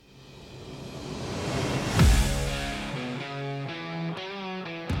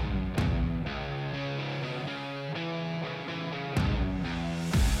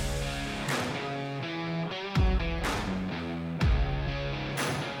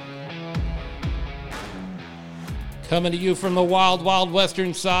Coming to you from the wild, wild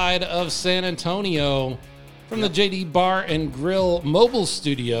western side of San Antonio, from the JD Bar and Grill mobile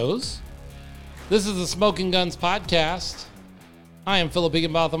studios. This is the Smoking Guns podcast. I am Philip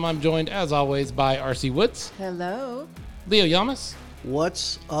Higginbotham. I'm joined, as always, by R.C. Woods. Hello. Leo Yamas.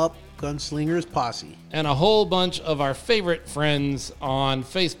 What's up, Gunslingers Posse? And a whole bunch of our favorite friends on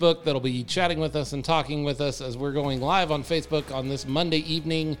Facebook that'll be chatting with us and talking with us as we're going live on Facebook on this Monday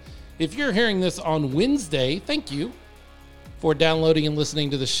evening. If you're hearing this on Wednesday, thank you for downloading and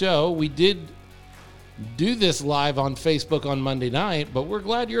listening to the show. We did do this live on Facebook on Monday night, but we're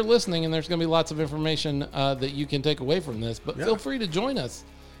glad you're listening, and there's going to be lots of information that you can take away from this. But feel free to join us.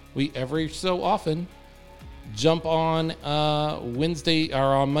 We every so often jump on Wednesday or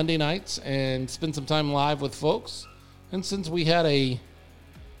on Monday nights and spend some time live with folks. And since we had a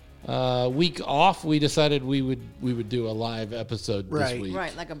week off, we decided we would do a live episode this week.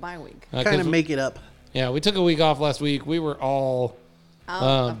 Right, like a bye week. Kind of make it up. Yeah, we took a week off last week. We were all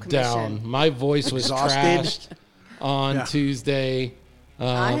down. My voice was trashed on Tuesday.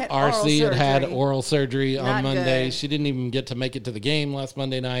 RC had oral surgery on Monday. Good. She didn't even get to make it to the game last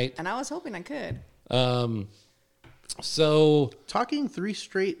Monday night. And I was hoping I could. So talking 3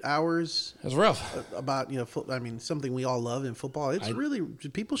 straight hours it was rough about, something we all love in football. It's really,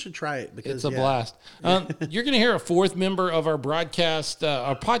 people should try it because it's a blast. You're going to hear a fourth member of our broadcast,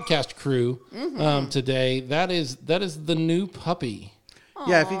 our podcast crew today. That is the new puppy.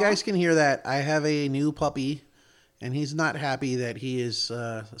 Yeah, if you guys can hear that, I have a new puppy, and he's not happy that he is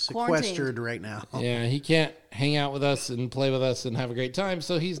sequestered right now. Yeah, he can't hang out with us and play with us and have a great time,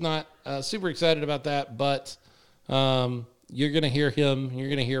 so he's not super excited about that, but you're going to hear him. You're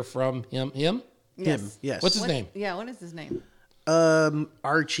going to hear from him. Him, yes. What's his name? Yeah, what is his name?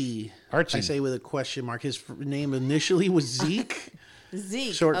 Archie. I say with a question mark. His name initially was Zeke.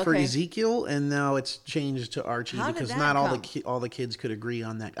 Zeke. Short for Ezekiel, and now it's changed to Archie because not come? all the kids could agree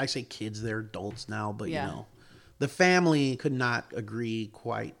on that. I say kids, they're adults now, but the family could not agree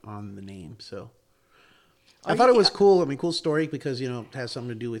quite on the name. So I thought it was cool. I mean, cool story because, it has something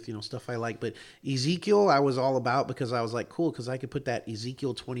to do with, stuff I like. But Ezekiel, I was all about because I was like, cool, because I could put that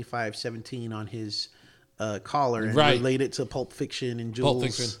Ezekiel 25:17 on his collar and relate it to Pulp Fiction and Jules. Pulp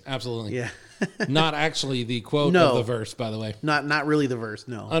Fiction, absolutely. Yeah. Not actually the quote of the verse, by the way. Not really the verse,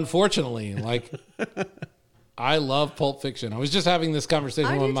 no. Unfortunately, I love Pulp Fiction. I was just having this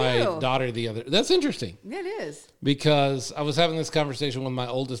conversation with my daughter the other. That's interesting. It is. Because I was having this conversation with my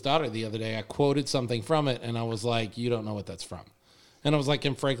oldest daughter the other day. I quoted something from it, and I was like, you don't know what that's from. And I was like,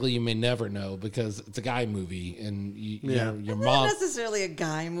 and frankly, you may never know because it's a guy movie, and your mom. Not necessarily a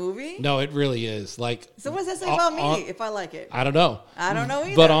guy movie. No, it really is. So what does that say about me if I like it? I don't know. I don't know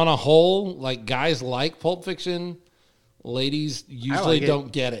either. But on a whole, guys like Pulp Fiction. Ladies usually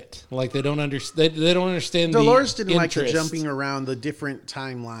don't get it. They don't understand. They don't understand. Dolores the didn't like interest. the jumping around the different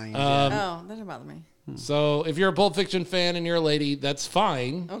timelines. That doesn't bother me. So if you're a Pulp Fiction fan and you're a lady, that's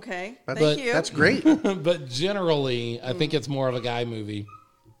fine. Okay, thank you. That's great. But generally, I think it's more of a guy movie.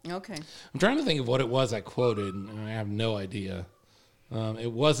 Okay. I'm trying to think of what it was I quoted, and I have no idea.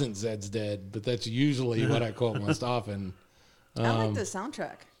 It wasn't Zed's Dead, but that's usually what I quote most often. I like the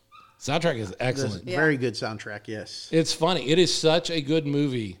soundtrack. Soundtrack is excellent. Very good soundtrack, yes. It's funny. It is such a good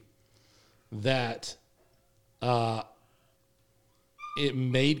movie that it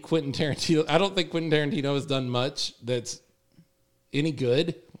made Quentin Tarantino. I don't think Quentin Tarantino has done much that's any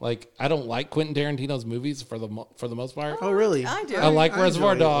good. I don't like Quentin Tarantino's movies for the most part. Oh, really? I do. I like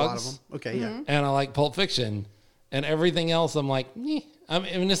Reservoir Dogs. Okay, yeah. And I like Pulp Fiction. And everything else, I'm like, eh. I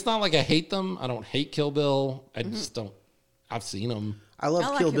mean, it's not like I hate them. I don't hate Kill Bill. I just don't. I've seen them. I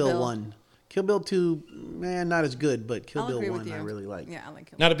love Kill Bill 1. Kill Bill 2, not as good, but Kill Bill 1 I really like. Yeah, I like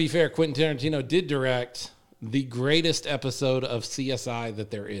Kill Bill. Now, to be fair, Quentin Tarantino did direct the greatest episode of CSI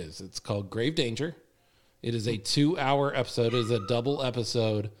that there is. It's called Grave Danger. It is a 2-hour episode. It is a double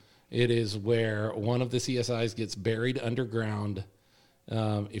episode. It is where one of the CSIs gets buried underground.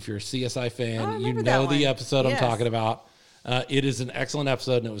 If you're a CSI fan, you know the episode I'm talking about. It is an excellent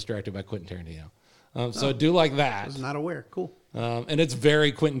episode, and it was directed by Quentin Tarantino. So I do like that. I was not aware. Cool. And it's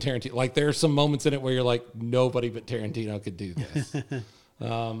very Quentin Tarantino. There are some moments in it where you're like, nobody but Tarantino could do this.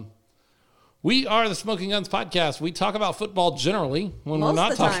 We are the Smoking Guns podcast. We talk about football generally when we're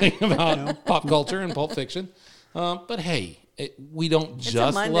not talking about pop culture and Pulp Fiction. But hey, we don't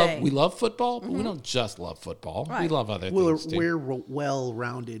just love football, but we don't just love football. Right. We love other things too. We're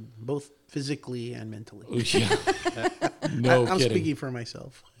well-rounded, both physically and mentally. Yeah. No I'm kidding. speaking for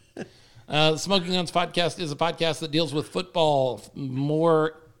myself. The Smoking Guns podcast is a podcast that deals with football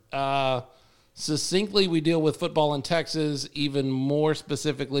more succinctly. We deal with football in Texas. Even more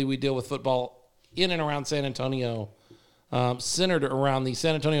specifically, we deal with football in and around San Antonio. centered around the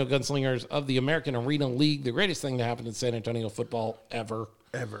San Antonio Gunslingers of the American Arena League, the greatest thing to happen in San Antonio football ever.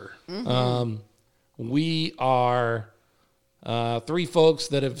 Mm-hmm. We are three folks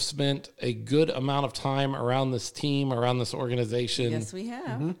that have spent a good amount of time around this team, around this organization. Yes, we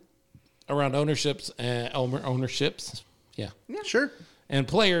have. Mm-hmm. Around ownerships. Yeah. Sure. And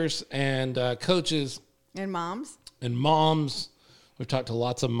players and coaches. And moms. We've talked to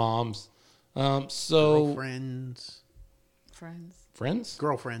lots of moms. Girlfriends. Friends?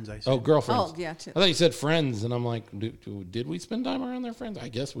 Girlfriends, I said. Oh, girlfriends. Oh, yeah. I thought you said friends, and I'm like, did we spend time around their friends? I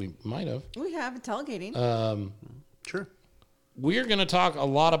guess we might have. We have tailgating. Sure. We're going to talk a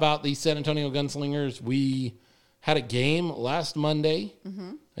lot about the San Antonio Gunslingers. We had a game last Monday,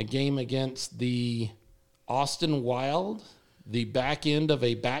 a game against the Austin Wild, the back end of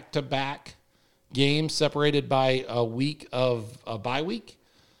a back-to-back game separated by a week of a bye week.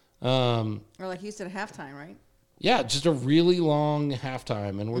 Or like you said, halftime, right? Yeah, just a really long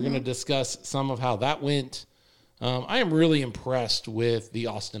halftime, and we're going to discuss some of how that went. I am really impressed with the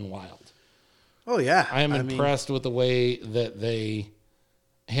Austin Wild. Oh, yeah. I am impressed with the way that they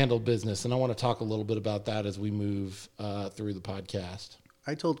handle business, and I want to talk a little bit about that as we move through the podcast.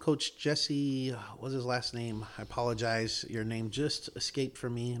 I told Coach Jesse, what's his last name? I apologize. Your name just escaped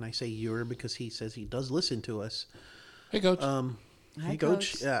from me, and I say "your" because he says he does listen to us. Hey, Coach. Hi,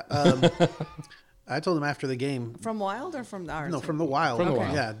 Coach. Yeah. I told him after the game. From Wild or from ours? No, from the Wild. From the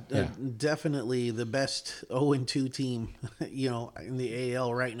Wild. Yeah, definitely the best 0-2 team, in the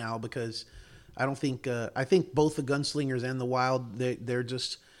AL right now, because I don't think I think both the Gunslingers and the Wild, they're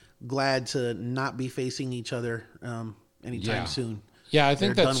just glad to not be facing each other anytime soon. Yeah, I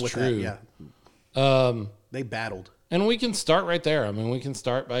think They're that's done with true. That, yeah. They battled. And we can start right there. I mean, we can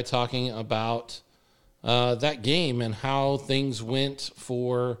start by talking about that game and how things went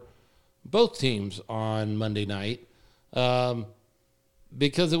for both teams on Monday night,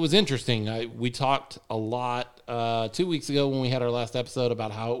 because it was interesting. We talked a lot 2 weeks ago when we had our last episode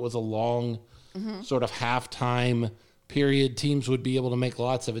about how it was a long sort of halftime period. Teams would be able to make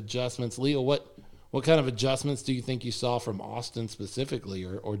lots of adjustments. Leo, what kind of adjustments do you think you saw from Austin specifically,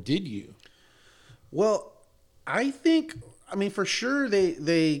 or did you? Well, I think, for sure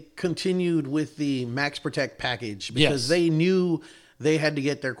they continued with the Max Protect package because they knew they had to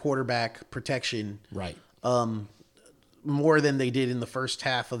get their quarterback protection Right. More than they did in the first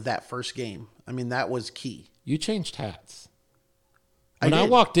half of that first game. That was key. You changed hats. When I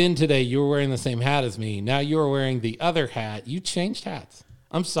walked in today, you were wearing the same hat as me. Now you're wearing the other hat. You changed hats.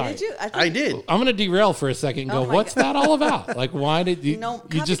 I'm sorry. Did you? I did. I'm going to derail for a second and go, what's that all about? Like, why did you,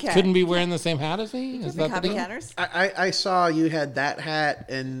 you just couldn't be wearing the same hat as me? Is that the deal? I saw you had that hat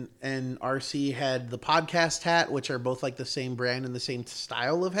and RC had the podcast hat, which are both like the same brand and the same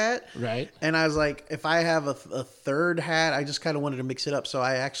style of hat. Right. And I was like, if I have a third hat, I just kind of wanted to mix it up. So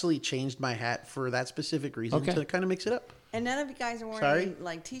I actually changed my hat for that specific reason to kind of mix it up. And none of you guys are wearing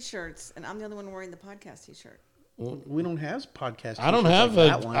like T-shirts, and I'm the only one wearing the podcast T-shirt. We don't have podcast. I don't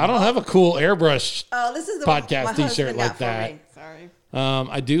have a cool airbrush. Oh, this is the podcast T-shirt like that. Sorry.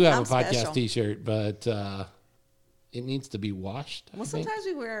 I do have a podcast special. T-shirt, but it needs to be washed. Well, sometimes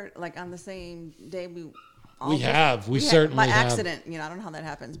we wear like on the same day. We certainly by have. accident. I don't know how that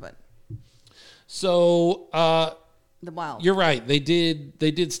happens, but so the Wild. You're right. They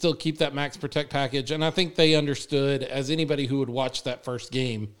did still keep that Max Protect package, and I think they understood, as anybody who would watch that first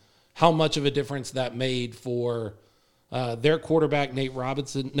game, how much of a difference that made for their quarterback, Nate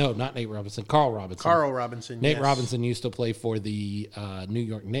Robinson. No, not Nate Robinson. Carl Robinson. Carl Robinson. Nate Robinson used to play for the New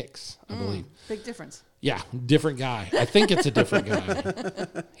York Knicks, I believe. Big difference. Yeah, different guy. I think it's a different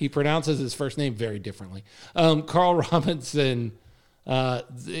guy. He pronounces his first name very differently. Carl Robinson,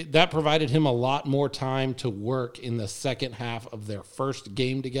 that provided him a lot more time to work in the second half of their first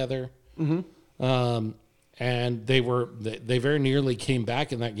game together. And they very nearly came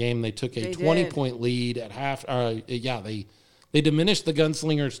back in that game. They took a 20-point lead at half. They diminished the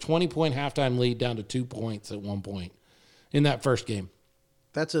Gunslingers' 20-point halftime lead down to 2 points at one point in that first game.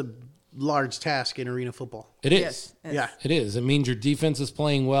 That's a large task in arena football. It is. Yes. Yeah. It is. It means your defense is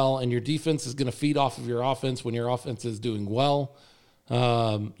playing well, and your defense is going to feed off of your offense when your offense is doing well.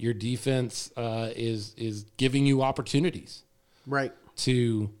 Your defense is giving you opportunities. Right.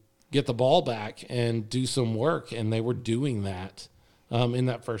 To get the ball back and do some work, and they were doing that in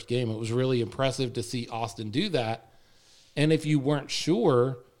that first game. It was really impressive to see Austin do that. And if you weren't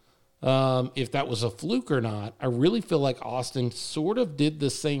sure if that was a fluke or not, I really feel like Austin sort of did the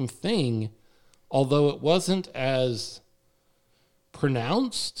same thing, although it wasn't as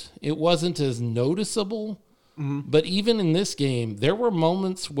pronounced, it wasn't as noticeable. But even in this game, there were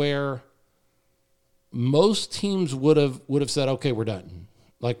moments where most teams would have said, okay, we're done.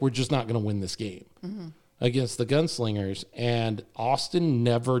 Like, we're just not going to win this game against the Gunslingers. And Austin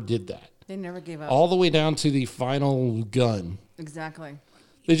never did that. They never gave up. All the way down to the final gun. Exactly.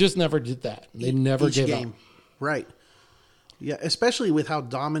 They just never did that. They never gave up. Right. Yeah, especially with how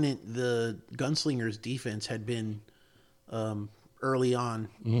dominant the Gunslingers defense had been early on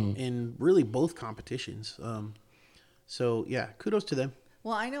in really both competitions. So, yeah, kudos to them.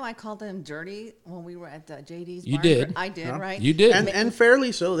 Well, I know I called them dirty when we were at JD's. You barn. did. I did, right? You did. And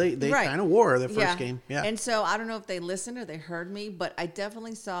fairly so. They Right. kind of wore their first game. Yeah. And so I don't know if they listened or they heard me, but I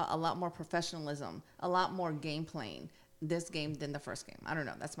definitely saw a lot more professionalism, a lot more game playing this game than the first game. I don't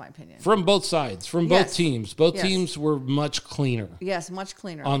know. That's my opinion. From both sides, from both teams. Both teams were much cleaner. Yes, much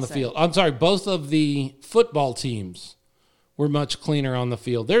cleaner. On the field. I'm sorry, both of the football teams were much cleaner on the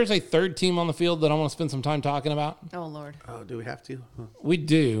field. There's a third team on the field that I want to spend some time talking about. Oh, Lord. Oh, do we have to? Huh. We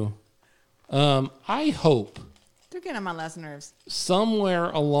do. I hope They're getting on my last nerves. somewhere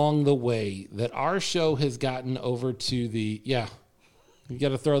along the way that our show has gotten over to the, you got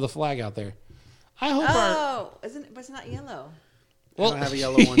to throw the flag out there. I hope But it's not yellow. I don't have a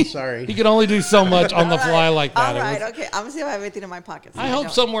yellow one. Sorry. He can only do so much on the fly like that. All right, okay. I'm going to see if I have anything in my pockets. I hope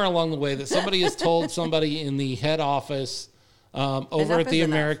somewhere along the way that somebody has told somebody in the head office over at the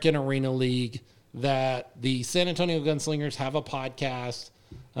American Arena League that the San Antonio Gunslingers have a podcast.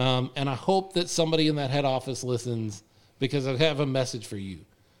 And I hope that somebody in that head office listens, because I have a message for you.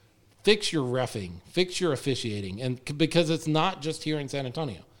 Fix your reffing. Fix your officiating. And because it's not just here in San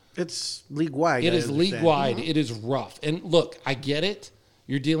Antonio. It's league-wide. It is league-wide. It is rough. And look, I get it.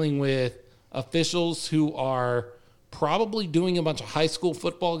 You're dealing with officials who are probably doing a bunch of high school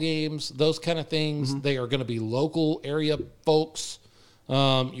football games, those kind of things. They are going to be local area folks.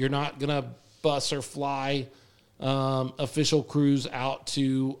 You're not going to bus or fly official crews out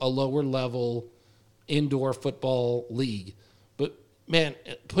to a lower level indoor football league. But, man,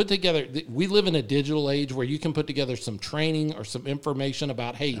 put together, we live in a digital age where you can put together some training or some information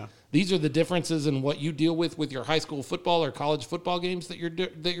about, hey, these are the differences in what you deal with your high school football or college football games that you're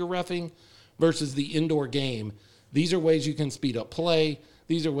reffing versus the indoor game. These are ways you can speed up play.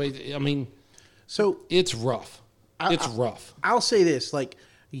 These are ways, so it's rough. It's rough. I'll say this, like,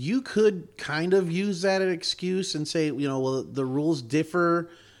 you could kind of use that as an excuse and say, well, the rules differ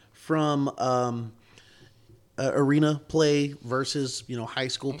from arena play versus, high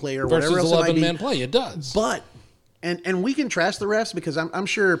school play or versus whatever else 11-man play. It does. But, and we can trash the refs because I'm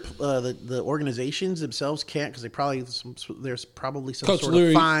sure the organizations themselves can't, because there's probably some Coach sort Louis,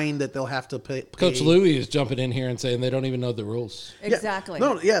 of fine that they'll have to pay. Coach Louis is jumping in here and saying they don't even know the rules. Exactly.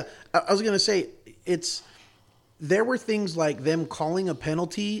 I was going to say, there were things like them calling a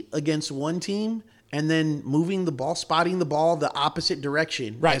penalty against one team and then moving the ball, spotting the ball the opposite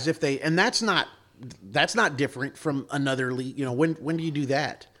direction. Right. As if and that's not different from another league. When do you do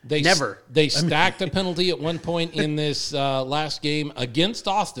that? Never. They stacked a penalty at one point in this last game against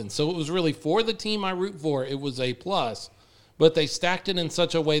Austin. So it was really for the team I root for. It was a plus, but they stacked it in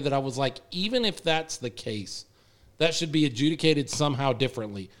such a way that I was like, even if that's the case, that should be adjudicated somehow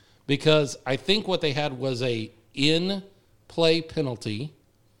differently, because I think what they had was a in-play penalty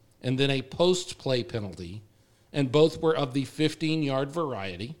and then a post-play penalty, and both were of the 15-yard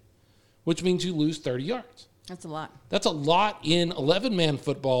variety, which means you lose 30 yards. That's a lot. That's a lot in 11-man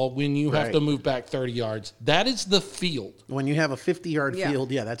football when you have to move back 30 yards. That is the field. When you have a 50-yard field,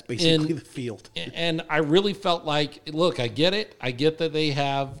 that's basically the field. And I really felt like, look, I get it. I get that they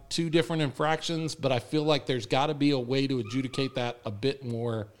have two different infractions, but I feel like there's got to be a way to adjudicate that a bit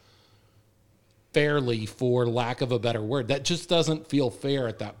more fairly, for lack of a better word. That just doesn't feel fair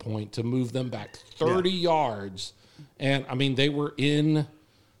at that point to move them back 30 yards. And, they were in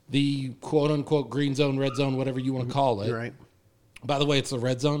the quote-unquote green zone, red zone, whatever you want to call it. You're right. By the way, it's the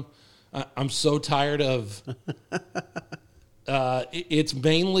red zone. I'm so tired of it's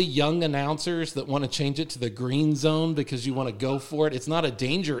mainly young announcers that want to change it to the green zone because you want to go for it. It's not a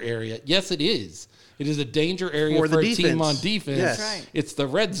danger area. Yes, it is. It is a danger area for a team on defense. Yes. That's right. It's the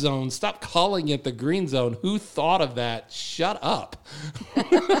red zone. Stop calling it the green zone. Who thought of that? Shut up.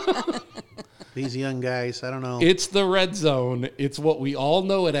 These young guys, I don't know. It's the red zone. It's what we all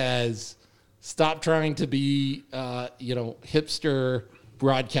know it as. Stop trying to be, hipster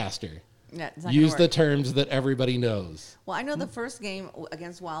broadcaster. Yeah, it's not Use gonna the work. terms that everybody knows. Well, I know the first game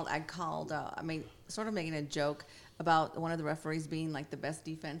against Wild, I called, sort of making a joke about one of the referees being like the best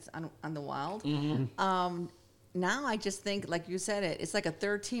defense on the Wild. Mm-hmm. Now I just think, like you said, it's like a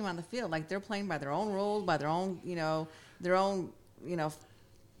third team on the field. Like they're playing by their own rules, by their own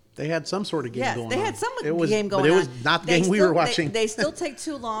They had some sort of game going on. They had some game going on. But it was not the game we were watching. They still take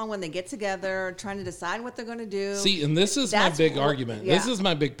too long when they get together, trying to decide what they're going to do. See, and this is my big argument. Yeah. This is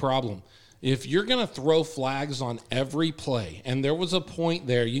my big problem. If you're going to throw flags on every play, and there was a point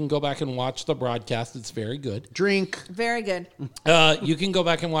there, you can go back and watch the broadcast. It's very good. Drink. Very good. You can go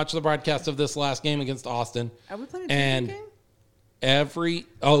back and watch the broadcast of this last game against Austin. Are we playing a drinking game?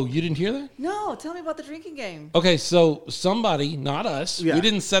 You didn't hear that? No, tell me about the drinking game. Okay, so somebody, not us, we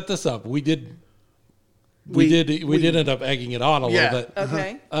didn't set this up. We did end up egging it on a little bit.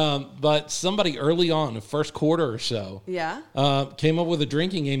 Okay. But somebody early on, the first quarter or so, came up with a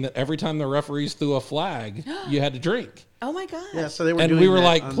drinking game that every time the referees threw a flag, you had to drink. Oh my God. Yeah, so they were and we were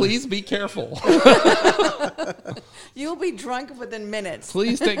like, please be careful. You'll be drunk within minutes.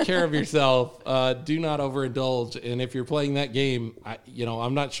 Please take care of yourself. Do not overindulge. And if you're playing that game,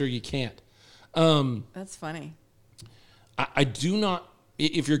 I'm not sure you can't. That's funny. I do not.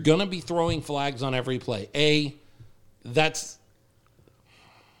 If you're going to be throwing flags on every play, I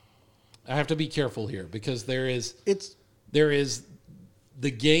have to be careful here because there is the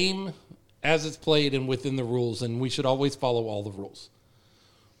game as it's played and within the rules, and we should always follow all the rules.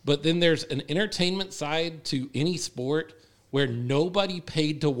 But then there's an entertainment side to any sport where nobody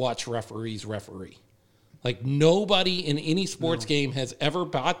paid to watch referees referee. Like nobody in any sports game has ever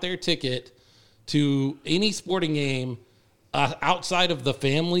bought their ticket to any sporting game outside of the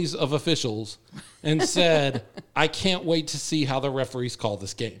families of officials and said, I can't wait to see how the referees call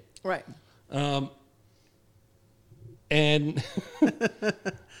this game. Right. And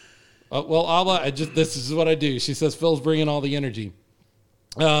well, Alba, this is what I do. She says, Phil's bringing all the energy.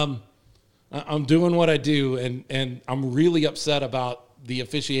 I'm doing what I do, and I'm really upset about the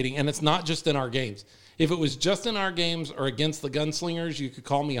officiating. And it's not just in our games. If it was just in our games or against the Gunslingers, you could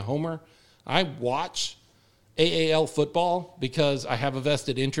call me a homer. I watch AAL football because I have a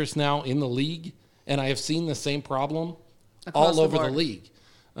vested interest now in the league, and I have seen the same problem all over the league.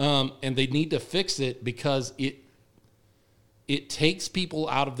 And they need to fix it because it takes people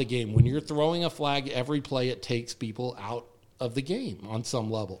out of the game. When you're throwing a flag every play, it takes people out of the game on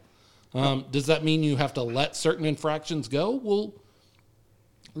some level. Does that mean you have to let certain infractions go? Well,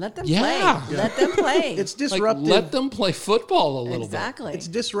 let them play. Let them play. It's disruptive. Let them play football a little bit. Exactly. It's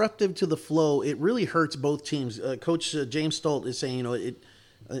disruptive to the flow. It really hurts both teams. Coach James Stolt is saying,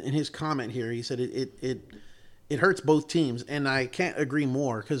 in his comment here, he said it hurts both teams, and I can't agree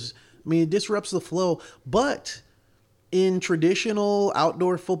more because it disrupts the flow. But in traditional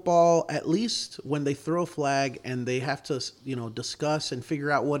outdoor football, at least when they throw a flag and they have to, discuss and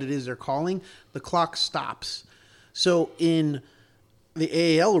figure out what it is they're calling, the clock stops. So in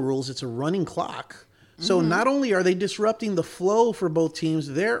the AAL rules, it's a running clock. So not only are they disrupting the flow for both teams,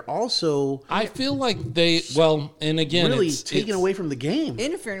 they're also I feel like and again, really taking away from the game.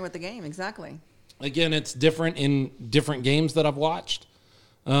 Interfering with the game, exactly. Again, it's different in different games that I've watched.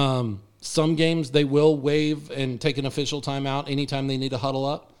 Some games they will waive and take an official timeout anytime they need to huddle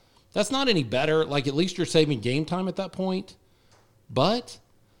up. That's not any better. Like, at least you're saving game time at that point. But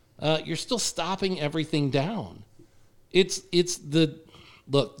you're still stopping everything down. The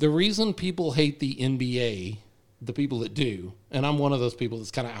reason people hate the NBA, the people that do, and I'm one of those people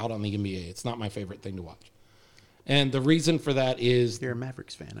that's kind of out on the NBA. It's not my favorite thing to watch. And the reason for that is... You're a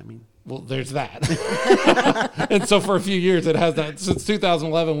Mavericks fan, Well, there's that. And so for a few years it has that. Since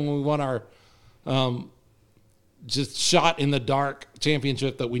 2011 when we won our just shot in the dark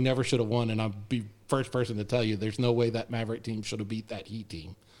championship that we never should have won, and I'll be first person to tell you there's no way that Maverick team should have beat that Heat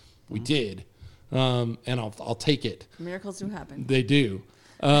team. We did. And I'll take it. Miracles do happen. They do.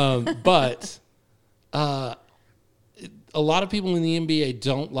 But a lot of people in the NBA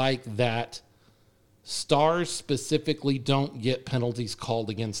don't like that stars specifically don't get penalties called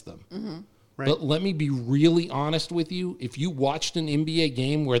against them. Mm-hmm. Right. But let me be really honest with you. If you watched an NBA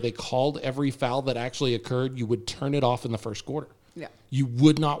game where they called every foul that actually occurred, you would turn it off in the first quarter. Yeah. You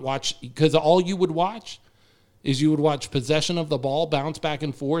would not watch, because all you would watch is you would watch possession of the ball bounce back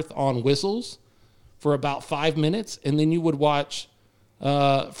and forth on whistles for about 5 minutes, and then you would watch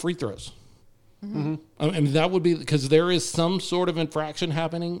free throws. Mm-hmm. I mean, that would be because there is some sort of infraction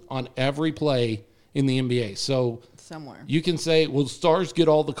happening on every play in the NBA. So somewhere you can say, well, stars get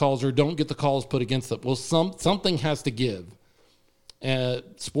all the calls or don't get the calls put against them. Well, something has to give.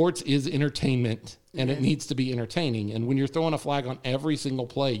 Sports is entertainment, and it needs to be entertaining. And when you're throwing a flag on every single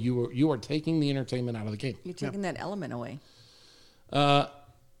play, you are taking the entertainment out of the game. You're taking that element away.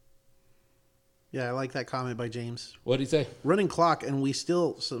 Yeah, I like that comment by James. What did he say? Running clock, and we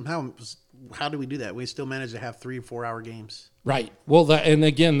still somehow how do we do that? We still manage to have 3 or 4 hour games. Right. Well, and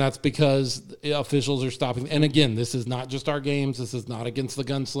again, that's because officials are stopping. And again, this is not just our games. This is not against the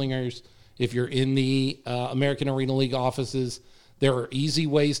gunslingers. If you're in the American Arena League offices, there are easy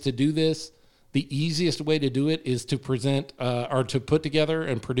ways to do this. The easiest way to do it is to present or to put together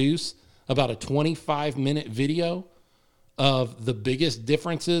and produce about a 25-minute video of the biggest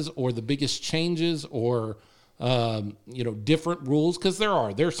differences or the biggest changes or different rules, because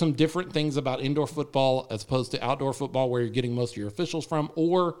there's some different things about indoor football as opposed to outdoor football where you're getting most of your officials from,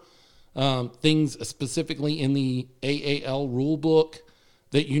 or things specifically in the AAL rule book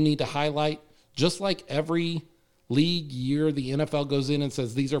that you need to highlight. Just like every league year, the NFL goes in and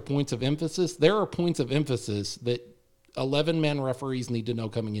says, these are points of emphasis. There are points of emphasis that 11-man referees need to know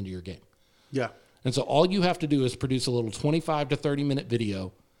coming into your game. Yeah. And so all you have to do is produce a little 25 to 30-minute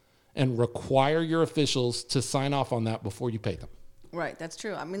video and require your officials to sign off on that before you pay them. Right, that's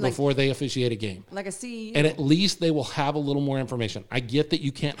true. I mean, before they officiate a game. Like a CEO. And at least they will have a little more information. I get that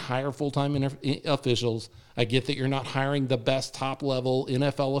you can't hire full-time officials. I get that you're not hiring the best top-level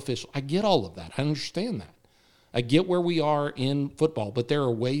NFL official. I get all of that. I understand that. I get where we are in football, but there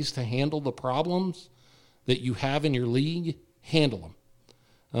are ways to handle the problems that you have in your league. Handle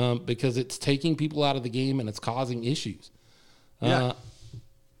them. Because it's taking people out of the game and it's causing issues. Yeah.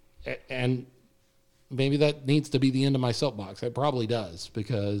 And maybe that needs to be the end of my soapbox. It probably does,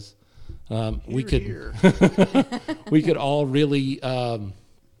 because we could all really,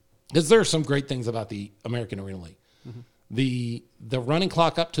 because there are some great things about the American Arena League. Mm-hmm. The running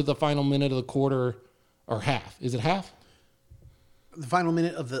clock up to the final minute of the quarter or half. Is it half? The final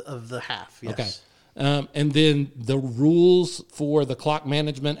minute of the half. Yes. Okay. And then the rules for the clock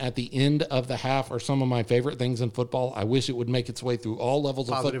management at the end of the half are some of my favorite things in football. I wish it would make its way through all levels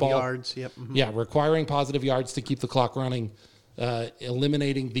of football. Positive yards, yep. Mm-hmm. Yeah, requiring positive yards to keep the clock running.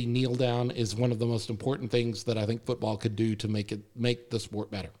 Eliminating the kneel down is one of the most important things that I think football could do to make the sport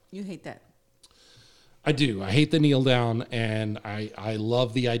better. You hate that. I do. I hate the kneel down, and I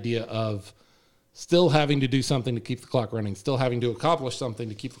love the idea of still having to do something to keep the clock running, still having to accomplish something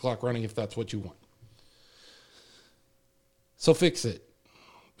to keep the clock running if that's what you want. So fix it,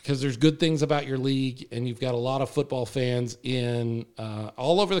 because there's good things about your league, and you've got a lot of football fans in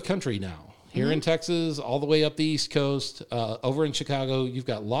all over the country now. Here in Texas, all the way up the East Coast, over in Chicago, you've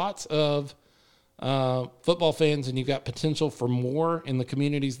got lots of football fans, and you've got potential for more in the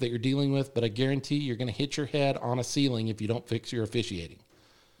communities that you're dealing with, but I guarantee you're going to hit your head on a ceiling if you don't fix your officiating.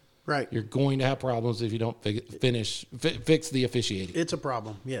 Right. You're going to have problems if you don't fix the officiating. It's a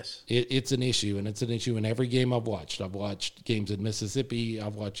problem, yes. It's an issue, and it's an issue in every game I've watched. I've watched games in Mississippi.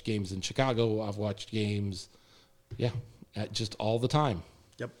 I've watched games in Chicago. I've watched games, just all the time.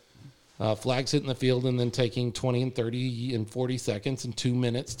 Yep. Flags hitting the field and then taking 20 and 30 and 40 seconds and 2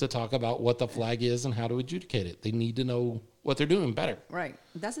 minutes to talk about what the flag is and how to adjudicate it. They need to know what they're doing better. Right.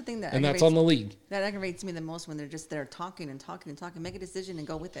 That's the thing that and that's on the league. That aggravates me the most, when they're just there talking and talking and talking. Make a decision and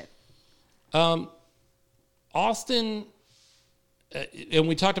go with it. Austin, and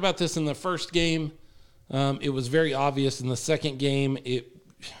we talked about this in the first game. It was very obvious in the second game.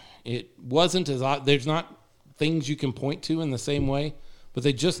 It wasn't as odd. There's not things you can point to in the same way, but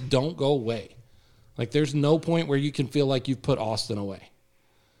they just don't go away. Like, there's no point where you can feel like you've put Austin away.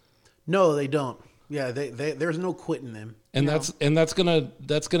 No, they don't. Yeah, there's no quitting them. And that's gonna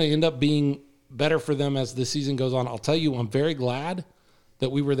end up being better for them as the season goes on. I'll tell you, I'm very glad that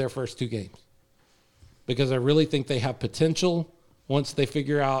we were their first 2 games, because I really think they have potential once they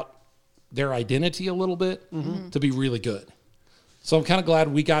figure out their identity a little bit to be really good. So I'm kind of glad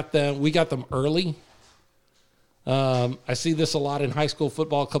we got them early. I see this a lot in high school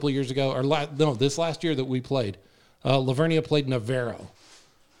football a couple of years ago, this last year that we played. Lavernia played Navarro.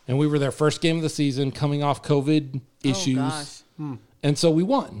 And we were their first game of the season, coming off COVID issues. Oh, gosh. And so we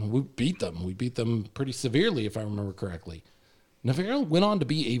won. We beat them. We beat them pretty severely, if I remember correctly. Navarro went on to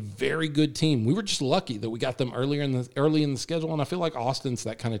be a very good team. We were just lucky that we got them early in the schedule, and I feel like Austin's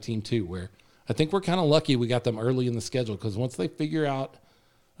that kind of team too, where I think we're kind of lucky we got them early in the schedule, because once they figure out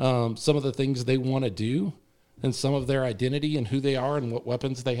some of the things they want to do and some of their identity and who they are and what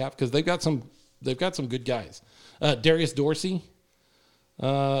weapons they have, because they've got some good guys. Darius Dorsey.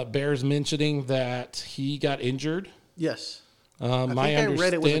 Bears mentioning that he got injured. Yes. My understanding, I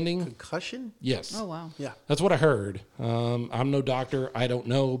read it was a concussion. Yes. Oh, wow. Yeah. That's what I heard. I'm no doctor. I don't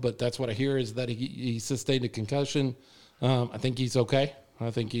know, but that's what I hear, is that he sustained a concussion. I think he's okay.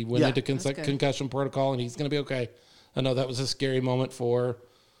 I think he went into concussion protocol, and he's going to be okay. I know that was a scary moment for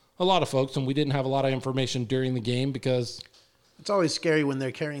a lot of folks, and we didn't have a lot of information during the game, because it's always scary when they're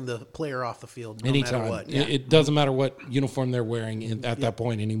carrying the player off the field, no anytime. matter what. Yeah. It doesn't matter what uniform they're wearing at that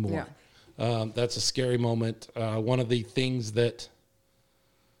point anymore. That's a scary moment. One of the things that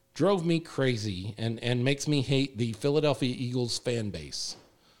drove me crazy and makes me hate the Philadelphia Eagles fan base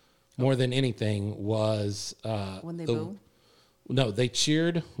more than anything was when they boo? No, they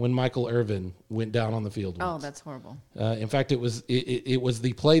cheered when Michael Irvin went down on the field once. Oh, that's horrible. In fact, it was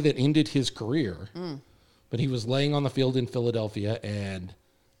the play that ended his career. But he was laying on the field in Philadelphia, and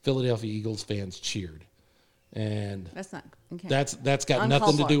Philadelphia Eagles fans cheered. And that's not okay. That's got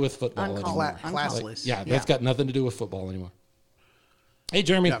nothing to do with football anymore. Classless. Yeah, that's got nothing to do with football anymore. Hey,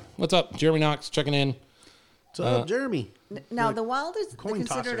 Jeremy, what's up? Jeremy Knox checking in. What's up, Jeremy? Now the Wild is coin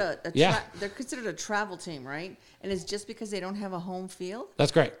considered tosser. they're considered a travel team, right? And it's just because they don't have a home field.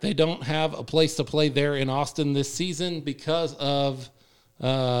 That's correct. They don't have a place to play there in Austin this season because of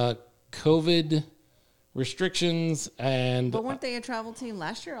COVID restrictions and. But weren't they a travel team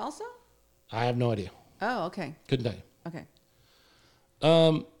last year also? I have no idea. Oh, okay. Couldn't tell you.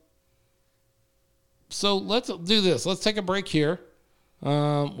 Okay. So let's do this. Let's take a break here.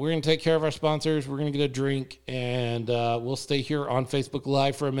 We're going to take care of our sponsors. We're going to get a drink, and we'll stay here on Facebook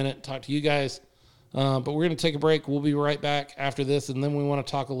Live for a minute and talk to you guys. But we're going to take a break. We'll be right back after this, and then we want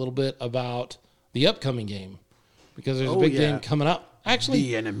to talk a little bit about the upcoming game because there's a big game coming up. Actually,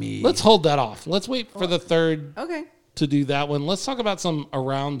 the enemy. Let's hold that off. Let's wait for the third Okay. to do that one. Let's talk about some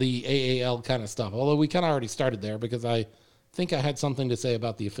around the AAL kind of stuff, although we kind of already started there because I think I had something to say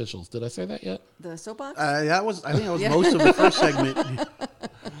about the officials. Did I say that yet? The soapbox? I think that was most of the first segment.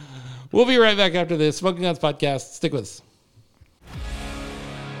 We'll be right back after this. Smoking Guns Podcast. Stick with us.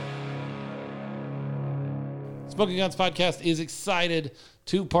 Smoking Guns Podcast is excited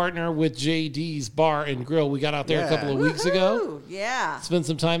to partner with JD's Bar and Grill. We got out there a couple of weeks ago. Yeah. Spent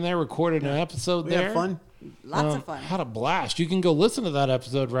some time there, recorded an episode We there. had fun. Lots of fun. Had a blast. You can go listen to that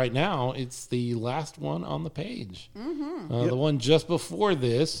episode right now. It's the last one on the page. The one just before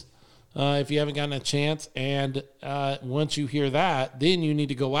this, if you haven't gotten a chance. And once you hear that, then you need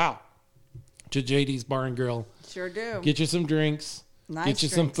to go out to JD's Bar and Grill. Sure do. Get you some drinks. Nice get you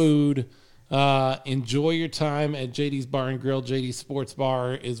drinks. some food. Enjoy your time at JD's Bar and Grill. JD's Sports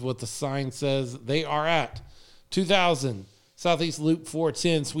Bar is what the sign says. They are at 2000 Southeast Loop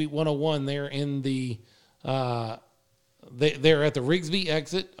 410, Suite 101. They're in the... they're at the Rigsby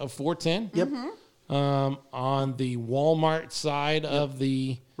exit of 410. Yep. On the Walmart side of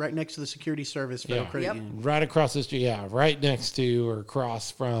the... Right next to the security service Federal Credit Yep. Union. Right across the street. Yeah, right next to or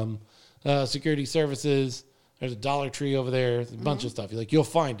across from security services. There's a Dollar Tree over there. There's a bunch of stuff. You'll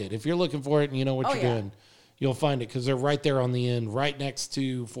find it. If you're looking for it and you know what you're doing, you'll find it because they're right there on the end, right next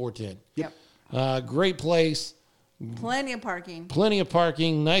to 410. Yep. Great place. Plenty of parking. Plenty of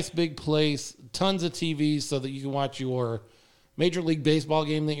parking, nice big place, tons of TVs so that you can watch your Major League Baseball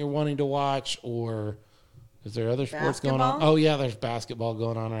game that you're wanting to watch, or is there other sports going on? Basketball? Oh, yeah, there's basketball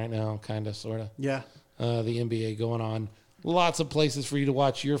going on right now, kind of, sort of. Yeah. The NBA going on. Lots of places for you to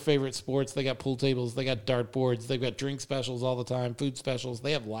watch your favorite sports. They got pool tables, they got dart boards, they've got drink specials all the time, food specials.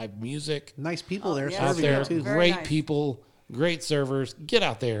 They have live music Nice people there yeah. out serving there. it too. Very Great nice. people, great servers. Get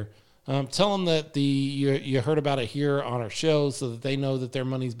out there. Tell them that you heard about it here on our show so that they know that their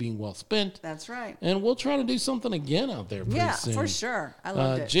money's being well spent. That's right. And we'll try to do something again out there pretty Yeah, soon. for sure. I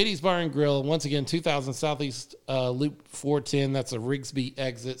loved it. JD's Bar and Grill, once again, 2000 Southeast Loop 410. That's a Rigsby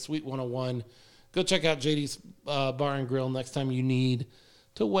exit, Suite 101. Go check out JD's Bar and Grill next time you need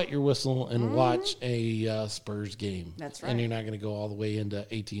to wet your whistle and watch a Spurs game. That's right. And you're not going to go all the way into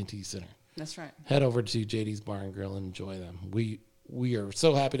AT&T Center. That's right. Head over to JD's Bar and Grill and enjoy them. We are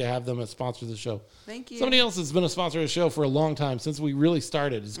so happy to have them as sponsors of the show. Thank you. Somebody else that's been a sponsor of the show for a long time since we really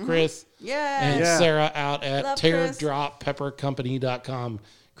started is Chris and Yeah. Sarah out at Love Chris. teardroppepeppercompany.com.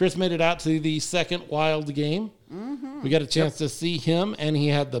 Chris made it out to the second Wild game. We got a chance to see him, and he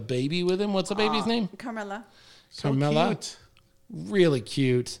had the baby with him. What's the baby's name? Carmela. Carmela. Cute. Really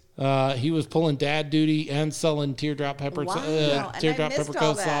cute. He was pulling dad duty and selling teardrop pepper, Wow. And I teardrop missed pepper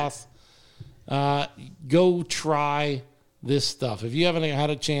all sauce. that. Go try this stuff. If you haven't had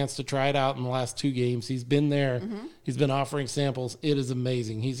a chance to try it out in the last 2 games, he's been there. He's been offering samples. It is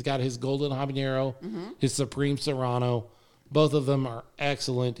amazing. He's got his Golden Habanero, his Supreme Serrano. Both of them are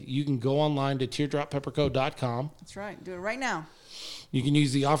excellent. You can go online to teardroppepperco.com. That's right. Do it right now. You can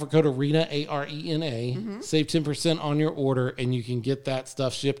use the offer code ARENA, ARENA, save 10% on your order, and you can get that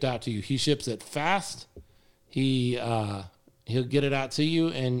stuff shipped out to you. He ships it fast. He'll get it out to you,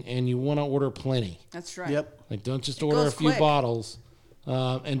 and you want to order plenty. That's right. Yep. Like, don't just order a goes few quick. bottles.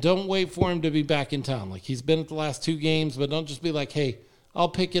 And don't wait for him to be back in town. Like, he's been at the last 2 games, but don't just be like, hey, I'll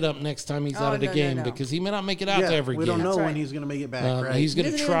pick it up next time he's out at a no, game no. because he may not make it out to every we game. don't know That's when right. he's going to make it back, right? He's going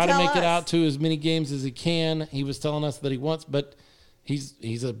to He doesn't try even to tell make it us. out to as many games as he can. He was telling us that he wants, but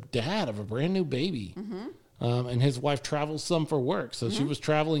he's a dad of a brand new baby. And his wife travels some for work. So she was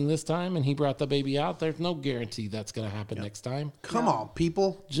traveling this time and he brought the baby out. There's no guarantee that's going to happen next time. Come on,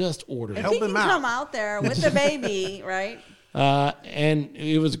 people. Just order If it. Help he can him out. come out there with the baby, right? And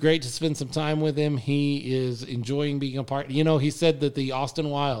it was great to spend some time with him. He is enjoying being a part. You know, he said that the Austin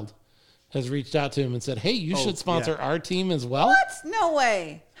Wild has reached out to him and said, hey, you should sponsor our team as well. What? No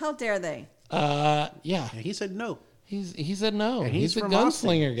way. How dare they? Yeah. And he said no. He said no. And He's a from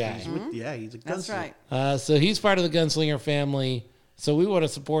gunslinger Austin. guy. He's a gunslinger. That's right. So he's part of the Gunslinger family. So we want to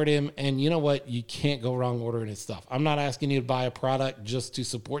support him. And you know what? You can't go wrong ordering his stuff. I'm not asking you to buy a product just to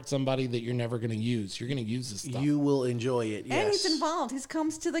support somebody that you're never going to use. You're going to use this stuff. You will enjoy it. Yes. And he's involved. He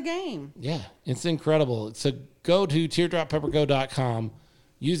comes to the game. Yeah, it's incredible. So go to teardroppepepperco.com.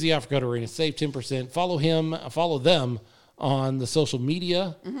 Use the offer code ARENA. Save 10%. Follow them on the social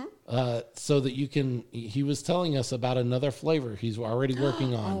media so that you can. He was telling us about another flavor he's already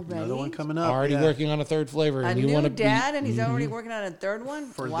working on. Another one coming up. Already working on a third flavor. A And you new want to dad, and he's already working on a third one?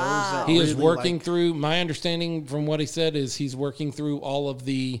 For those wow. that- He is really working like- through, my understanding from what he said is he's working through all of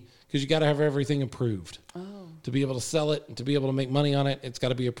the, because you got to have everything approved. To be able to sell it and to be able to make money on it, it's got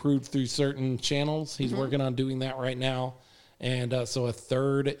to be approved through certain channels. He's working on doing that right now. And so a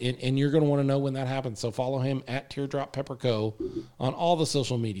third, and you're going to want to know when that happens. So follow him at Teardrop Pepper Co. on all the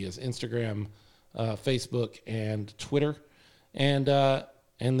social medias, Instagram, Facebook, and Twitter. And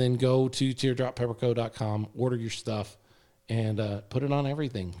then go to teardroppepperco.com, order your stuff, and put it on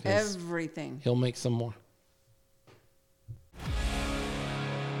everything. 'Cause Everything. he'll make some more.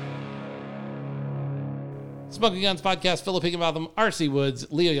 Smoking Guns Podcast, Philip Higginbotham, R.C. Woods,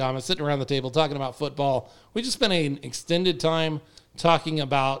 Leo Yama, sitting around the table talking about football. We just spent an extended time talking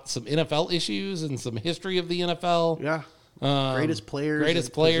about some NFL issues and some history of the NFL. Yeah. Greatest players.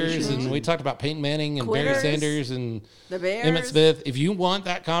 and positions. And we talked about Peyton Manning and Barry Quitters. Sanders and The Bears. Emmitt Smith. If you want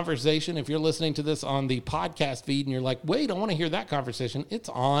that conversation, if you're listening to this on the podcast feed and you're like, wait, I want to hear that conversation, it's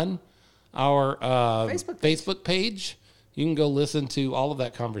on our Facebook page. You can go listen to all of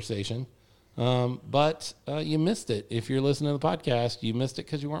that conversation. But you missed it. If you're listening to the podcast, you missed it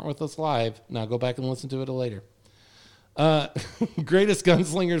because you weren't with us live. Now go back and listen to it later. Greatest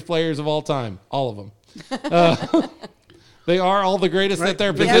gunslingers players of all time. All of them. They are all the greatest at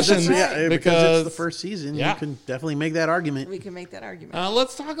their Because positions. because it's the first season. Yeah. You can definitely make that argument. We can make that argument.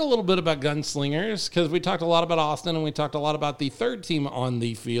 Let's talk a little bit about gunslingers because we talked a lot about Austin and we talked a lot about the third team on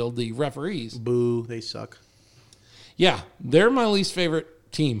the field, the referees. Boo, they suck. Yeah, they're my least favorite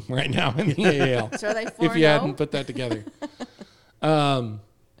team right now in the AAL. So are they If you 4-0? hadn't put that together. Well,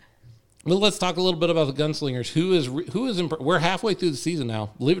 let's talk a little bit about the gunslingers. Who is we're halfway through the season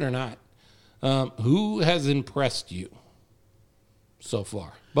now, believe it or not. Who has impressed you so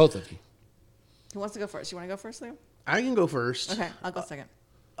far? Both of you. Who wants to go first? You want to go first, Leo? I can go first. Okay, I'll go second.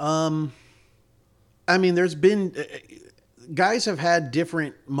 I mean, there's been guys have had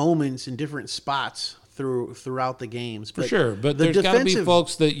different moments in different spots throughout the games. For sure, but the there's got to be defensive-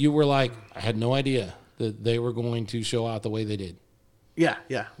 folks that you were like, I had no idea that they were going to show out the way they did. Yeah.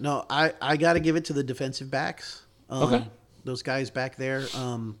 No, I got to give it to the defensive backs. Okay. Those guys back there.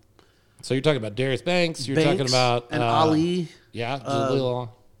 So you're talking about Darius Banks. You're Banks talking about and Ali. Yeah,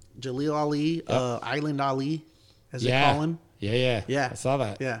 Jaleel Ali. Island Ali, as they call him. Yeah. I saw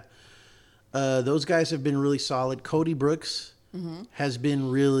that. Yeah. Those guys have been really solid. Cody Brooks has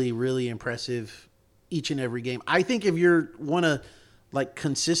been really, really impressive each and every game. I think if you're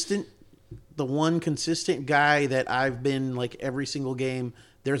consistent, the one consistent guy that I've been like every single game,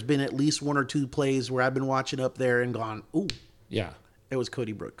 there's been at least one or two plays where I've been watching up there and gone, ooh, Yeah. it was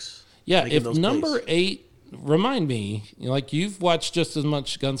Cody Brooks. Yeah, making if those number plays. 8, remind me, like you've watched just as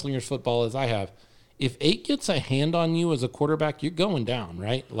much Gunslingers football as I have. If 8 gets a hand on you as a quarterback, you're going down,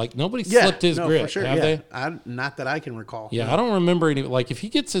 right? Like nobody slipped his grip, for sure. have they? Not that I can recall. Yeah, I don't remember any. Like if he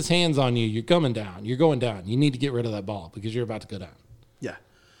gets his hands on you, you're coming down. You're going down. You need to get rid of that ball because you're about to go down. Yeah.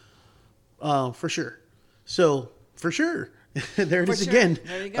 For sure. So for sure, there it is sure. again.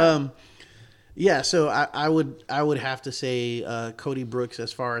 There you go. Yeah, so I would have to say Cody Brooks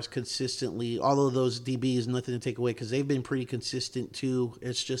as far as consistently, although those DBs nothing to take away because they've been pretty consistent too.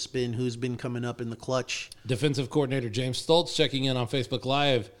 It's just been who's been coming up in the clutch. Defensive coordinator James Stoltz checking in on Facebook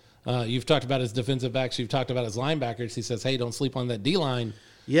Live. You've talked about his defensive backs. You've talked about his linebackers. He says, hey, don't sleep on that D-line.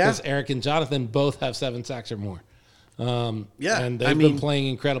 Yeah. Because Eric and Jonathan both have 7 sacks or more. Yeah, And they've been playing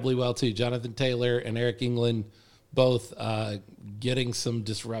incredibly well too. Jonathan Taylor and Eric England both getting some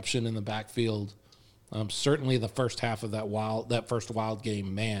disruption in the backfield. Certainly the first half of that first wild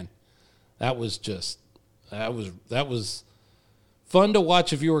game, man, that was Fun to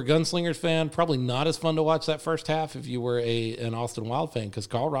watch if you were a Gunslingers fan. Probably not as fun to watch that first half if you were an Austin Wild fan, because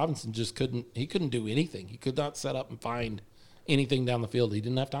Carl Robinson just couldn't do anything. He could not set up and find anything down the field. He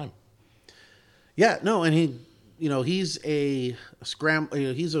didn't have time. Yeah, no, and he's a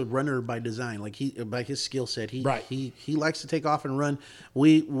he's a runner by design. Like by his skill set, he likes to take off and run.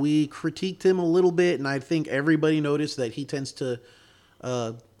 We critiqued him a little bit, and I think everybody noticed that he tends to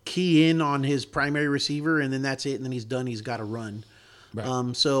key in on his primary receiver, and then that's it. And then he's done. He's got to run.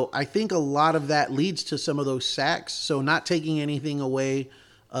 Right. So I think a lot of that leads to some of those sacks. So not taking anything away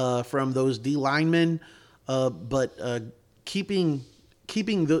from those D linemen, but keeping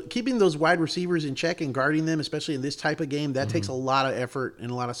those wide receivers in check and guarding them, especially in this type of game, that takes a lot of effort and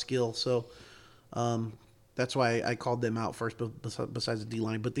a lot of skill. So that's why I called them out first, besides the D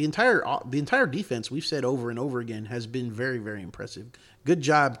line. But the entire defense, we've said over and over again, has been very, very impressive. Good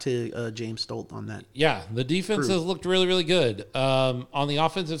job to James Stolt on that. Yeah, the defense has looked really, really good. On the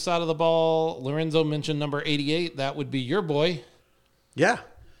offensive side of the ball, Lorenzo mentioned number 88. That would be your boy. Yeah.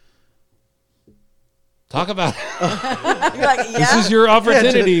 Talk about like, yeah? This is your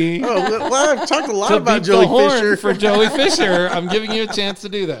opportunity. Well, I've talked a lot about Joey Fisher. For Joey Fisher, I'm giving you a chance to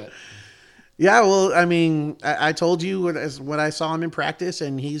do that. Yeah, well, I mean, I told you what I saw him in practice,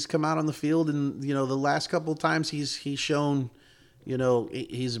 and he's come out on the field, and the last couple of times he's shown,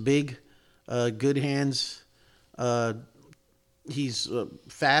 he's big, good hands, he's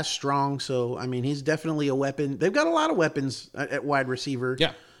fast, strong. So I mean, he's definitely a weapon. They've got a lot of weapons at wide receiver.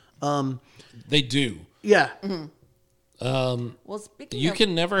 Yeah, they do. Yeah. Mm-hmm. Well, speaking you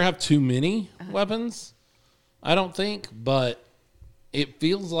can never have too many weapons, I don't think, but it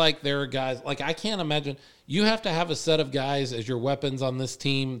feels like there are guys, like I can't imagine, you have to have a set of guys as your weapons on this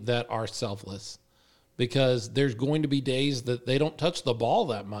team that are selfless, because there's going to be days that they don't touch the ball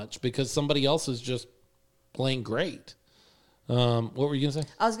that much because somebody else is just playing great. What were you going to say?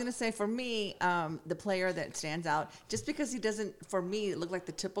 I was going to say, for me, the player that stands out, just because he doesn't, for me, look like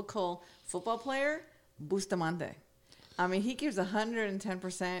the typical football player, Bustamante. I mean, he gives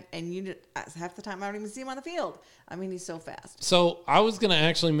 110%, and half the time I don't even see him on the field. I mean, he's so fast. So I was going to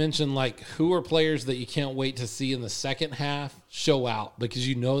actually mention, like, who are players that you can't wait to see in the second half show out, because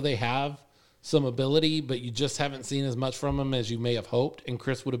they have some ability, but you just haven't seen as much from them as you may have hoped, and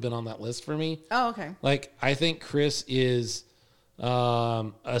Chris would have been on that list for me. Oh, okay. Like, I think Chris is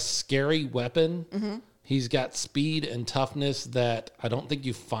a scary weapon. Mm-hmm. He's got speed and toughness that I don't think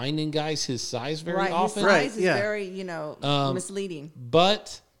you find in guys his size very often. His size is very, misleading.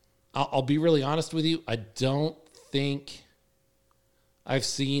 But I'll be really honest with you. I don't think I've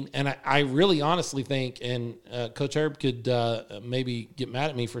seen, and I really honestly think, and Coach Herb could maybe get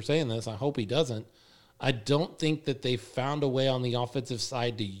mad at me for saying this. I hope he doesn't. I don't think that they've found a way on the offensive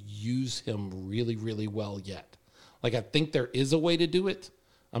side to use him really, really well yet. Like, I think there is a way to do it.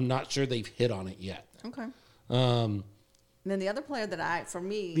 I'm not sure they've hit on it yet. Okay. And then the other player that for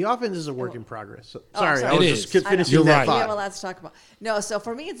me... The offense is a work in progress. So, sorry, I was just finishing that thought. We have a lot to talk about. No, so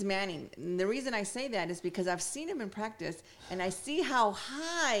for me, it's Manning. And the reason I say that is because I've seen him in practice, and I see how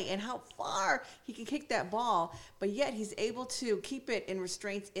high and how far he can kick that ball, but yet he's able to keep it in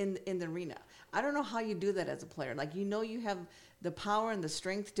restraints in the arena. I don't know how you do that as a player. Like, you have the power and the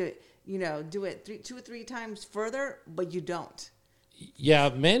strength to, do it 2 or 3 times further, but you don't. Yeah,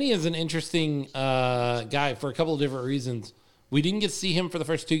 Manny is an interesting guy for a couple of different reasons. We didn't get to see him for the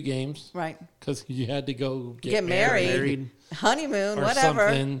first 2 games. Right. Because you had to go get married. Honeymoon, or whatever.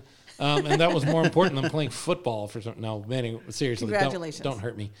 Something. And that was more important than playing football for something. No, Manny, seriously, congratulations. Don't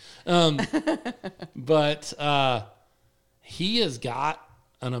hurt me. But he has got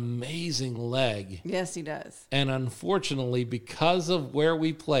an amazing leg. Yes, he does. And unfortunately, because of where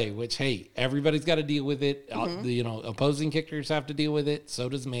we play, which, hey, everybody's got to deal with it. Mm-hmm. Opposing kickers have to deal with it. So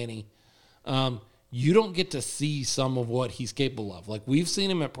does Manny. You don't get to see some of what he's capable of. Like, we've seen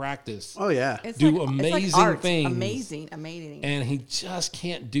him at practice. Oh, yeah. Do amazing things. Amazing. And he just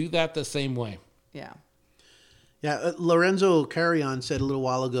can't do that the same way. Yeah. Yeah. Lorenzo Carrion said a little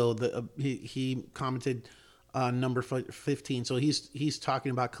while ago that he commented number 15. So he's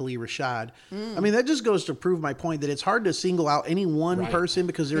talking about Khalil Rashad. I mean, that just goes to prove my point that it's hard to single out any one person,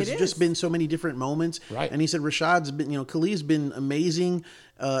 because there's just been so many different moments. Right. And he said Rashad's been, Khalil's been amazing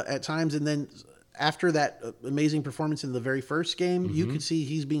at times. And then after that amazing performance in the very first game, you could see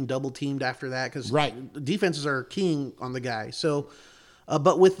he's being double teamed after that, because defenses are keying on the guy. So,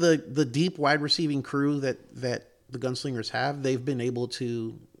 but with the deep wide receiving crew that the Gunslingers have, they've been able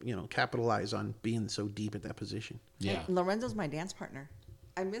to, capitalize on being so deep at that position. Yeah. And Lorenzo's my dance partner.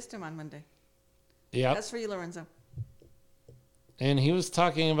 I missed him on Monday. Yeah. That's for you, Lorenzo. And he was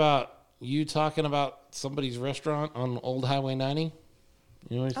talking about somebody's restaurant on Old Highway 90.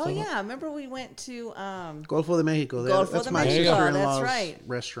 Oh yeah, remember we went to Golfo de Mexico. Golfo de Mexico. That's right.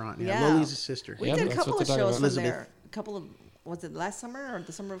 Restaurant. Yeah, Loli's sister. We did a couple of shows from there. A couple of, was it last summer or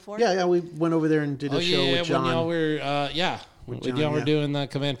the summer before? Yeah. We went over there and did a show with John. When y'all were, when y'all were doing the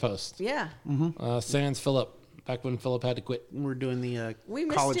command post. Yeah. Sans Phillip. Back when Phillip had to quit. We're doing the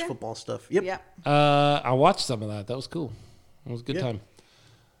college football stuff. Yep. I watched some of that. That was cool. It was a good time.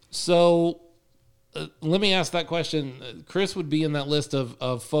 So let me ask that question. Chris would be in that list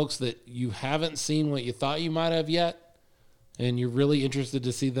of folks that you haven't seen what you thought you might have yet, and you're really interested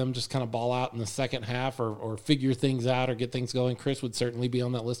to see them just kind of ball out in the second half or figure things out or get things going. Chris would certainly be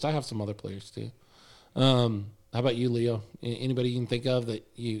on that list. I have some other players too. How about you, Leo? Anybody you can think of that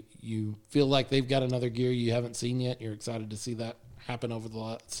you feel like they've got another gear you haven't seen yet? You're excited to see that happen over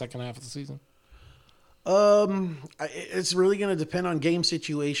the second half of the season? It's really going to depend on game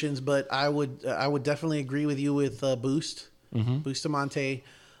situations, but I would definitely agree with you with Boost, Bustamante.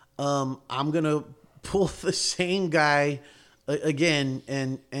 I'm going to pull the same guy again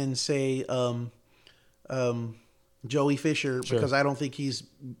and say Joey Fisher, because I don't think he's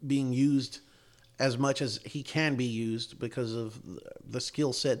being used as much as he can be used because of the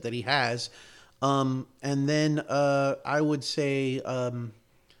skill set that he has. And then I would say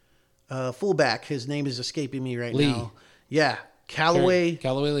fullback. His name is escaping me right now. Yeah, Callaway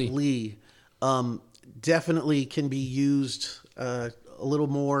Lee. Definitely can be used a little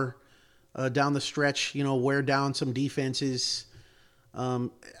more down the stretch. Wear down some defenses.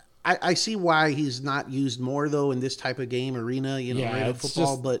 I see why he's not used more though in this type of game arena. Arena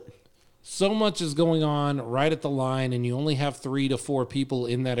football, but. So much is going on right at the line, and you only have 3 to 4 people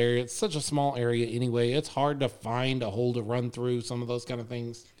in that area. It's such a small area anyway. It's hard to find a hole to run through, some of those kind of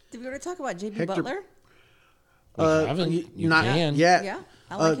things. Did we already talk about J.B. Butler? We haven't. You can. Yeah,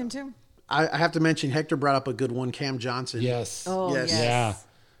 I like him too. I have to mention, Hector brought up a good one, Cam Johnson. Yes. Oh, yes. Yeah.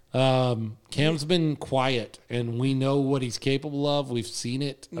 Cam's been quiet, and we know what he's capable of. We've seen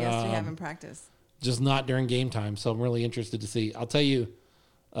it. Yes, we have in practice. Just not during game time, so I'm really interested to see. I'll tell you,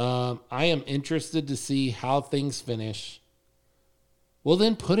 I am interested to see how things finish. Well,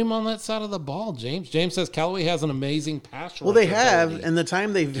 then put him on that side of the ball, James. James says Callaway has an amazing pass rush. Well, they have, and the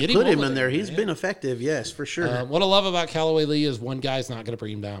time they've put him in there, he's been effective. Yes, for sure. What I love about Callaway Lee is one guy's not going to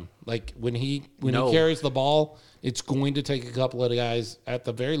bring him down. Like when he carries the ball, it's going to take a couple of guys at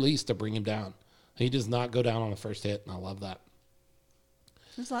the very least to bring him down. He does not go down on the first hit, and I love that.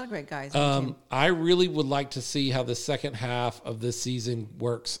 There's a lot of great guys. I really would like to see how the second half of this season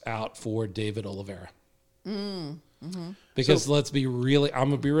works out for David Oliveira. Because I'm going to be really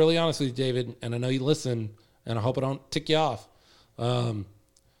honest with you, David, and I know you listen, and I hope I don't tick you off.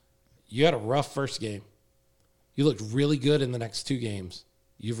 You had a rough first game. You looked really good in the next 2 games.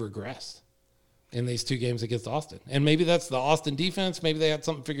 You've regressed in these 2 games against Austin. And maybe that's the Austin defense. Maybe they had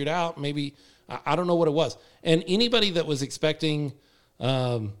something figured out. Maybe, I don't know what it was. And anybody that was expecting,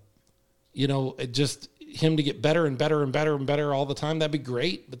 just him to get better and better and better and better all the time, that'd be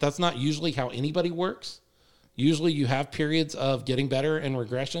great. But that's not usually how anybody works. Usually you have periods of getting better and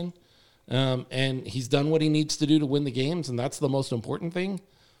regression. And he's done what he needs to do to win the games, and that's the most important thing.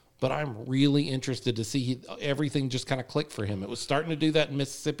 But I'm really interested to see everything just kind of click for him. It was starting to do that in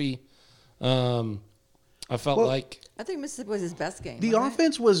Mississippi. I think Mississippi was his best game. The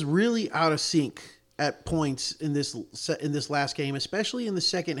offense was really out of sync at points in this last game, especially in the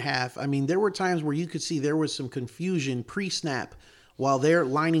second half. I mean, there were times where you could see there was some confusion pre-snap while they're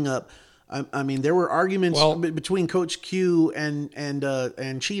lining up. I mean, there were arguments between Coach Q and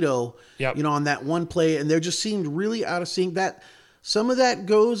Cheeto, on that one play, and they just seemed really out of sync. That some of that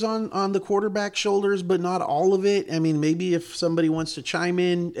goes on the quarterback's shoulders, but not all of it. I mean, maybe if somebody wants to chime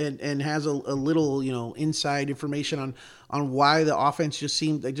in and has a little, inside information on why the offense just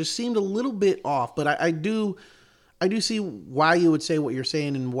seemed a little bit off. But I do see why you would say what you're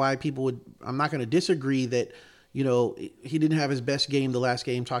saying and why people would. I'm not going to disagree that. He didn't have his best game the last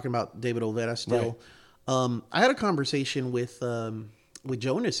game, talking about David Oliveira still. Right. I had a conversation with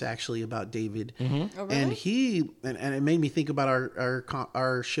Jonas actually about David. Mm-hmm. Oh, really? And it made me think about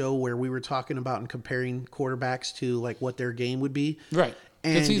our show where we were talking about and comparing quarterbacks to like what their game would be. Right.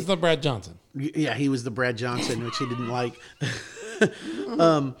 Because he's the Brad Johnson. Yeah, he was the Brad Johnson, which he didn't like.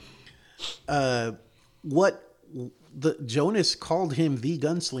 Jonas called him the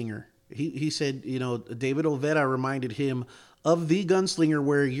gunslinger. He said, David Oliveira reminded him of the gunslinger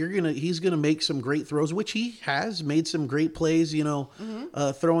where he's gonna make some great throws, which he has made some great plays,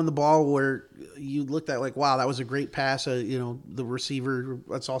 throwing the ball where you looked at like, wow, that was a great pass. The receiver,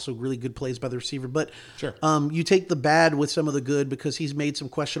 that's also really good plays by the receiver. But sure. You take the bad with some of the good because he's made some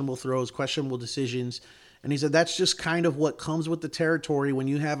questionable throws, questionable decisions. And he said that's just kind of what comes with the territory when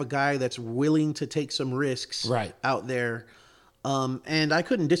you have a guy that's willing to take some risks out there. And I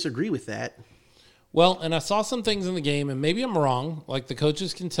couldn't disagree with that. Well, and I saw some things in the game, and maybe I'm wrong. Like, the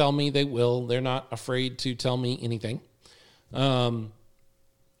coaches can tell me, they will. They're not afraid to tell me anything.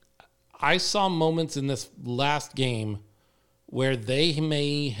 I saw moments in this last game where they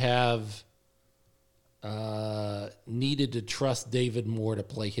may have needed to trust David more to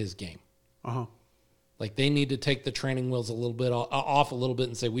play his game. Uh-huh. Like, they need to take the training wheels a little bit off a little bit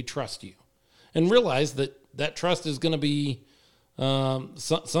and say, we trust you. And realize that trust is going to be,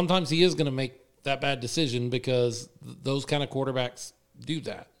 sometimes he is going to make that bad decision because those kind of quarterbacks do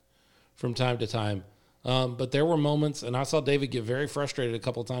that from time to time. But there were moments, and I saw David get very frustrated a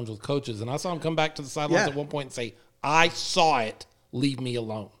couple of times with coaches, and I saw him come back to the sidelines at one point and say, I saw it, leave me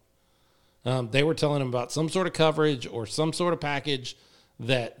alone. They were telling him about some sort of coverage or some sort of package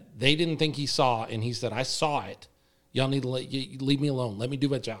that they didn't think he saw, and he said, I saw it. Y'all need to leave me alone. Let me do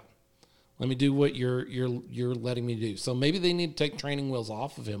my job. Let me do what you're letting me do. So maybe they need to take training wheels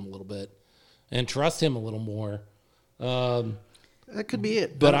off of him a little bit and trust him a little more. That could be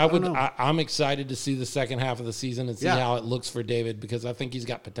it. But I'm excited to see the second half of the season and see how it looks for David, because I think he's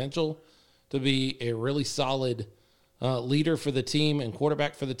got potential to be a really solid leader for the team and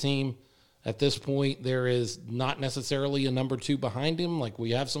quarterback for the team. At this point, there is not necessarily a number 2 behind him. Like,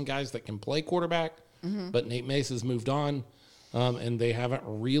 we have some guys that can play quarterback, but Nate Mace has moved on, and they haven't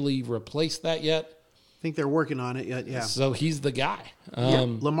really replaced that yet. I think they're working on it yet, yeah. So he's the guy.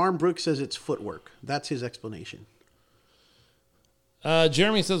 Lamar Brooks says it's footwork. That's his explanation.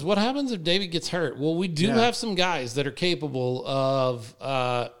 Jeremy says, what happens if David gets hurt? Well, we do have some guys that are capable of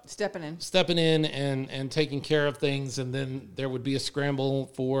stepping in and taking care of things, and then there would be a scramble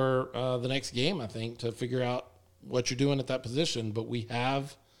for the next game, I think, to figure out what you're doing at that position. But we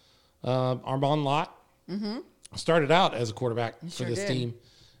have Armand Lott started out as a quarterback for this team.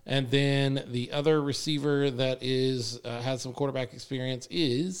 And then the other receiver that has some quarterback experience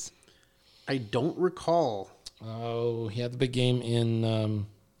is... I don't recall. Oh, he had the big game in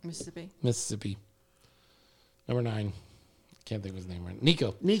Mississippi. Number 9. Can't think of his name right.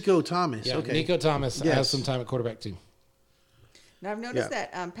 Nico Thomas. Yeah, okay. Nico Thomas has some time at quarterback too. Now, I've noticed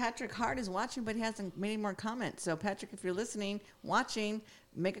that Patrick Hart is watching, but he hasn't made any more comments. So, Patrick, if you're listening, watching,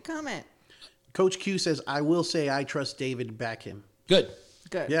 make a comment. Coach Q says, I will say I trust David to back him. Good.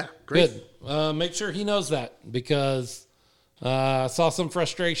 Yeah, great. Good. Make sure he knows that, because I saw some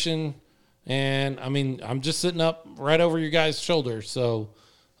frustration, and, I mean, I'm just sitting up right over your guys' shoulders, so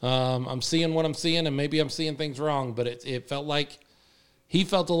I'm seeing what I'm seeing, and maybe I'm seeing things wrong, but it felt like he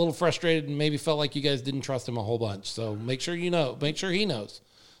felt a little frustrated and maybe felt like you guys didn't trust him a whole bunch. So make sure he knows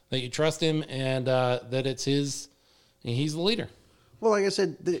that you trust him and that it's his, and he's the leader. Well, like I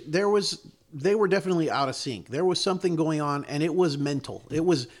said, they were definitely out of sync. There was something going on, and it was mental. It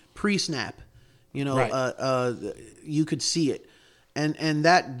was pre-snap. Right. You could see it. And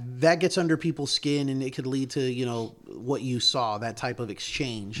that gets under people's skin, and it could lead to, what you saw, that type of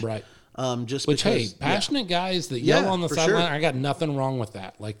exchange. Right. Passionate guys that yell on the sideline, sure. I got nothing wrong with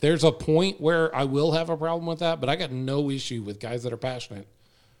that. Like, there's a point where I will have a problem with that, but I got no issue with guys that are passionate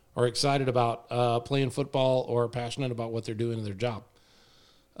or excited about playing football or passionate about what they're doing in their job.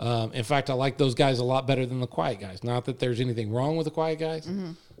 In fact, I like those guys a lot better than the quiet guys. Not that there's anything wrong with the quiet guys.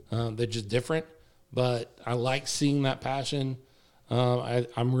 Mm-hmm. They're just different, but I like seeing that passion.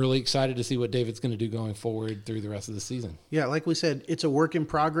 I'm really excited to see what David's going to do going forward through the rest of the season. Yeah, like we said, it's a work in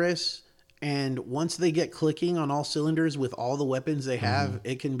progress. And once they get clicking on all cylinders with all the weapons they have,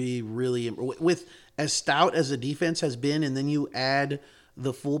 it can be really, with as stout as the defense has been, and then you add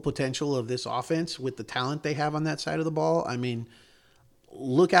the full potential of this offense with the talent they have on that side of the ball. I mean,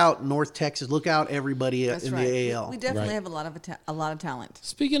 look out North Texas. Look out everybody in the AAL. We definitely have a lot of talent.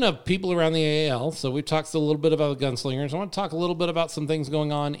 Speaking of people around the AAL, so we've talked a little bit about the Gunslingers. I want to talk a little bit about some things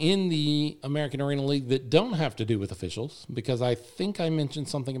going on in the American Arena League that don't have to do with officials, because I think I mentioned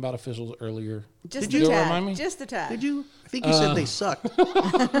something about officials earlier. Did you remind me? Just a tad. Did you? I think you said they sucked.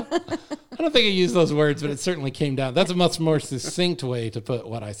 I don't think I used those words, but it certainly came down. That's a much more succinct way to put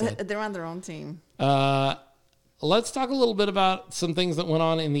what I said. They're on their own team. Let's talk a little bit about some things that went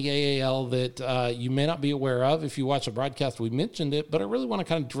on in the AAL that you may not be aware of. If you watch a broadcast, we mentioned it, but I really want to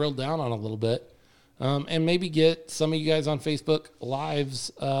kind of drill down on a little bit and maybe get some of you guys on Facebook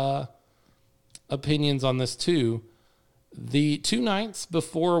Live's opinions on this too. The 2 nights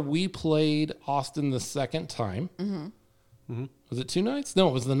before we played Austin the second time. Mm-hmm. Mm-hmm. Was it 2 nights? No,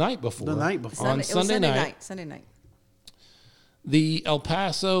 it was the night before. The night before. On Sunday night. Sunday night. The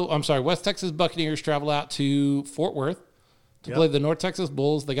West Texas Buccaneers travel out to Fort Worth to play the North Texas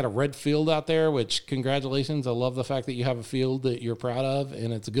Bulls. They got a red field out there, which congratulations. I love the fact that you have a field that you're proud of,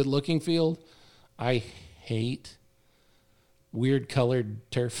 and it's a good-looking field. I hate weird colored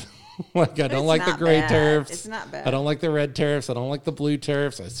turf. Like, I don't like the gray turfs. It's not bad. I don't like the red turfs. I don't like the blue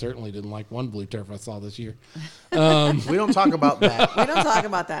turfs. I certainly didn't like one blue turf I saw this year. We don't talk about that. We don't talk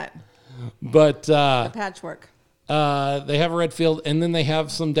about that. But The patchwork. they have a red field, and then they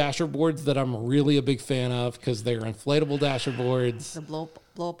have some dasher boards that I'm really a big fan of because they're inflatable dasher boards. The blow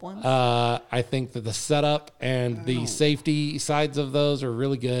up ones. I think that the setup and the safety sides of those are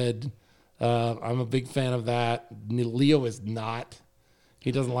really good. I'm a big fan of that. Leo is not.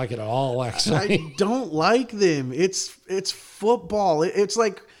 He doesn't like it at all, actually. I don't like them. It's football. It's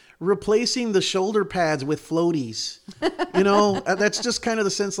like replacing the shoulder pads with floaties. You know, that's just kind of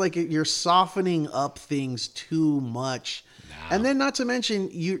the sense like you're softening up things too much. No. And then not to mention,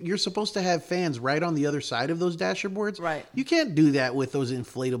 you're supposed to have fans right on the other side of those dasher boards. Right. You can't do that with those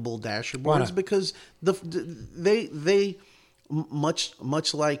inflatable dasher boards because they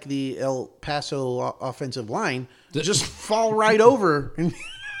much like the El Paso offensive line, just fall right over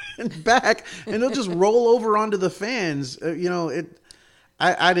and back, and they'll just roll over onto the fans.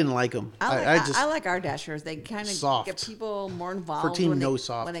 I didn't like them. I like our dashers. They kind of get people more involved for Team No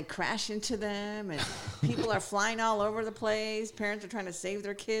Soft when they crash into them, and people are flying all over the place. Parents are trying to save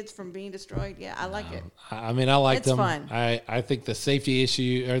their kids from being destroyed. Yeah, I like it. I mean, I like them. It's fun. I think the safety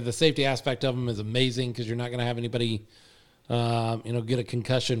issue or the safety aspect of them is amazing because you're not going to have anybody get a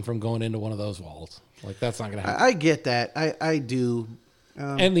concussion from going into one of those walls. Like, that's not going to happen. I get that. I do.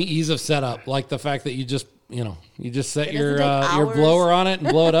 And the ease of setup, like the fact that you just set your blower on it and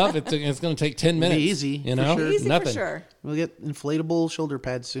blow it up. It's going to take 10 minutes. Easy, Sure. Easy nothing. For sure. We'll get inflatable shoulder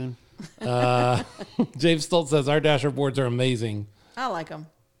pads soon. James Stoltz says our dasher boards are amazing. I like them.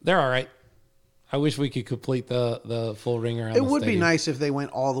 They're all right. I wish we could complete the full ring around. It would be nice if they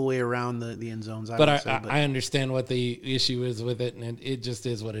went all the way around the end zones. But I understand what the issue is with it, and it just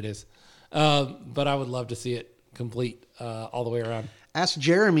is what it is. But I would love to see it complete all the way around. Ask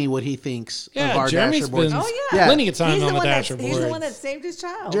Jeremy what he thinks of our Jeremy's dasher boards. Plenty of time on the dasher boards. He's the one that saved his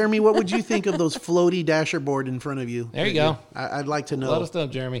child. Jeremy, what would you think of those floaty dasher board in front of you? There you go. I'd like to know. Let us know,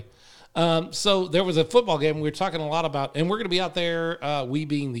 Jeremy. So there was a football game we were talking a lot about, and we're going to be out there, we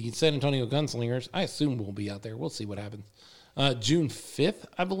being the San Antonio Gunslingers. I assume we'll be out there. We'll see what happens. June 5th,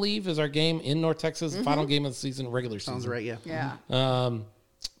 I believe, is our game in North Texas, final game of the season, regular season. Sounds right, yeah. Yeah. Going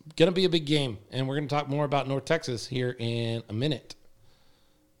to be a big game, and we're going to talk more about North Texas here in a minute.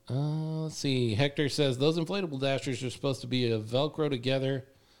 Let's see. Hector says those inflatable dashers are supposed to be a Velcro together,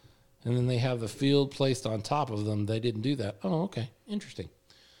 and then they have the field placed on top of them. They didn't do that. Oh, okay. Interesting.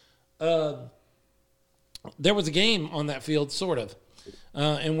 There was a game on that field, sort of.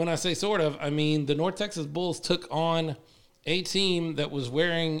 And when I say sort of, I mean the North Texas Bulls took on a team that was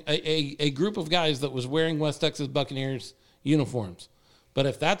wearing a group of guys that was wearing West Texas Buccaneers uniforms. But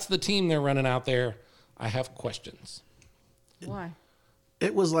if that's the team they're running out there, I have questions. Why?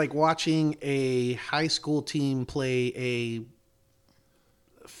 It was like watching a high school team play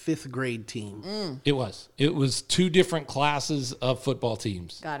a fifth grade team. It was. It was two different classes of football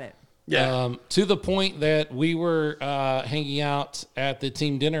teams. Got it. Yeah. To the point that we were hanging out at the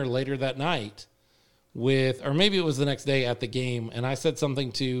team dinner later that night or maybe it was the next day at the game, and I said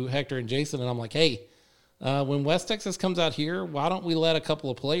something to Hector and Jason, and I'm like, hey, when West Texas comes out here, why don't we let a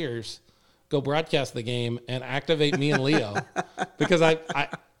couple of players go broadcast the game and activate me and Leo? Because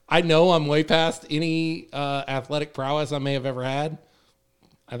I know I'm way past any athletic prowess I may have ever had.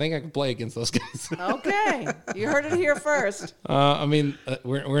 I think I can play against those guys. Okay. You heard it here first.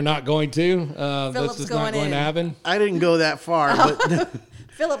 We're not going to. That's just not going to happen. I didn't go that far, but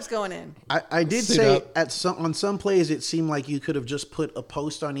Phillips going in. I did say on some plays it seemed like you could have just put a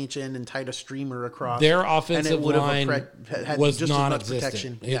post on each end and tied a streamer across. Their offensive line was just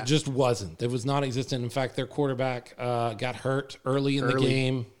non-existent. It just wasn't. It was non-existent. In fact, their quarterback got hurt early in the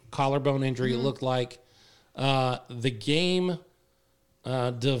game. Collarbone injury, it looked like. The game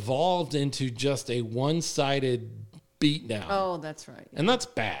devolved into just a one-sided beatdown. Oh, that's right. And that's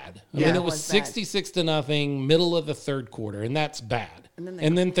bad. I mean, it was 66-0, middle of the third quarter, and that's bad.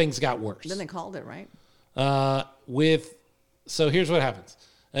 And then things got worse. Then they called it, right? So here's what happens.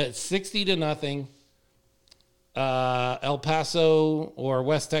 At 60-0, El Paso or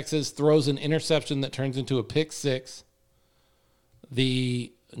West Texas throws an interception that turns into a pick six.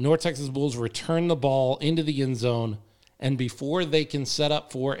 The North Texas Bulls return the ball into the end zone, and before they can set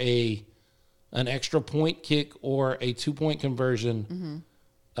up for an extra point kick or a 2-point conversion,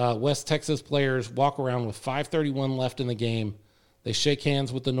 West Texas players walk around with 5:31 left in the game. They shake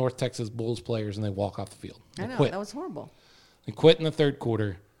hands with the North Texas Bulls players, and they walk off the field. I know. Quit. That was horrible. They quit in the third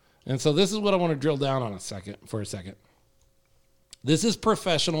quarter. And so this is what I want to drill down on for a second. This is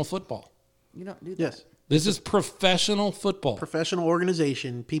professional football. You don't do that. Yes. This is professional football. Professional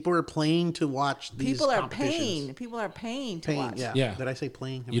organization. People are playing to watch these competitions. People are paying to watch. Yeah. Did I say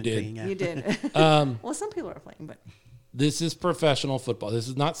playing? You did. Paying, yeah. You did. Well, some people are playing, but This is professional football. This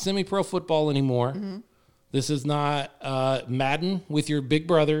is not semi-pro football anymore. Mm-hmm. This is not Madden with your big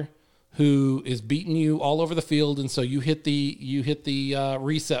brother who is beating you all over the field, and so you hit the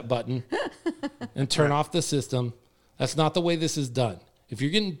reset button and turn off the system. That's not the way this is done. If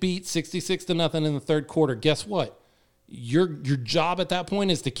you're getting beat 66-0 in the third quarter, guess what? Your job at that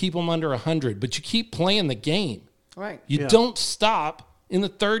point is to keep them under 100, but you keep playing the game. right. You don't stop in the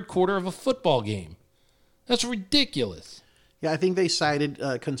third quarter of a football game. That's ridiculous. Yeah, I think they cited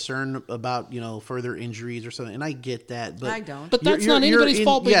concern about further injuries or something, and I get that. But I don't. But that's not anybody's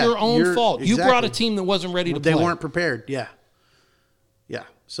fault but your own fault. You brought a team that wasn't ready to play. They weren't prepared. Yeah.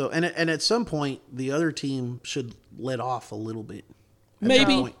 So and at some point the other team should let off a little bit.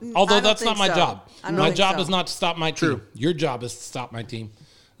 Maybe, although that's not my job. My job so. is not to stop my team. Your job is to stop my team.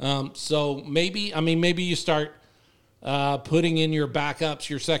 So maybe you start putting in your backups,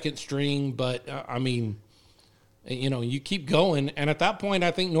 your second string, but you keep going. And at that point,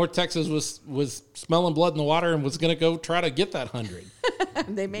 I think North Texas was smelling blood in the water and was going to go try to get that 100.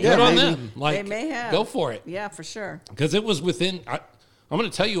 They may Good have. on them. They may have. Go for it. Yeah, for sure. Because it was within. I'm going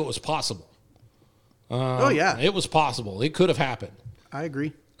to tell you, it was possible. It was possible. It could have happened. I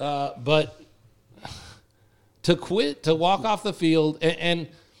agree. But to quit, to walk off the field, and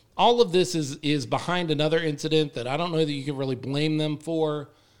all of this is behind another incident that I don't know that you can really blame them for.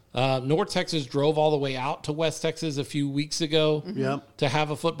 North Texas drove all the way out to West Texas a few weeks ago to have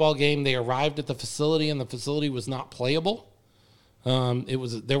a football game. They arrived at the facility, and the facility was not playable.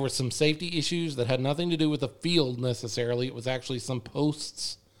 There were some safety issues that had nothing to do with the field necessarily. It was actually some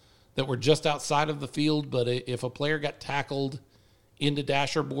posts that were just outside of the field. But if a player got tackled into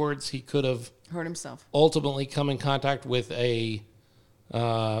dasher boards, he could have Hurt himself. ultimately come in contact with a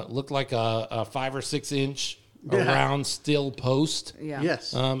looked like a 5 or 6 inch around steel post. Yeah.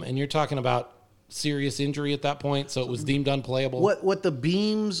 Yes. And you're talking about serious injury at that point, so it was deemed unplayable. What the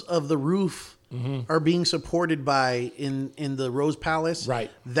beams of the roof are being supported by in the Rose Palace,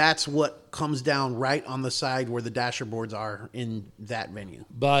 Right. That's what comes down right on the side where the dasher boards are in that venue.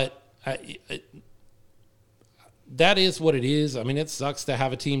 But that is what it is. I mean, it sucks to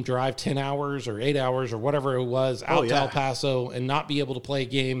have a team drive 10 hours or 8 hours or whatever it was out to El Paso and not be able to play a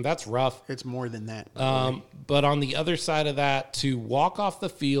game. That's rough. It's more than that. But on the other side of that, to walk off the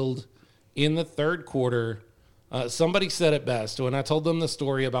field in the third quarter, somebody said it best. When I told them the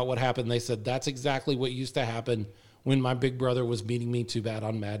story about what happened, they said, that's exactly what used to happen when my big brother was beating me too bad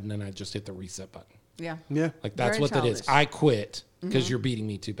on Madden and I just hit the reset button. Yeah. Yeah. Like, that's Very what that is. childish. I quit because you're beating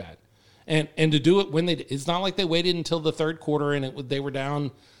me too bad. And to do it when it's not like they waited until the third quarter and they were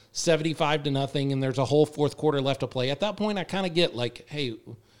down 75-0 and there's a whole fourth quarter left to play. At that point, I kind of get like, hey,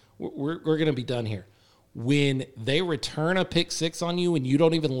 we're going to be done here. When they return a pick six on you and you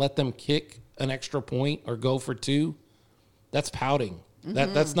don't even let them kick an extra point or go for 2, that's pouting.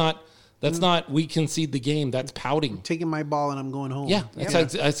 That's not we concede the game. That's pouting. Taking my ball and I'm going home. Yeah,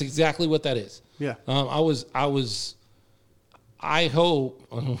 that's exactly what that is. Yeah. I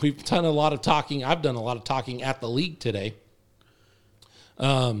hope we've done a lot of talking. I've done a lot of talking at the league today.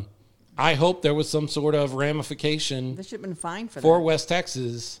 I hope there was some sort of ramification They should have been fined for for that. West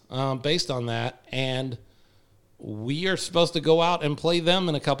Texas based on that. And we are supposed to go out and play them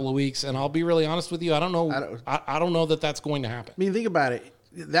in a couple of weeks. And I'll be really honest with you. I don't know. I don't know that that's going to happen. I mean, think about it.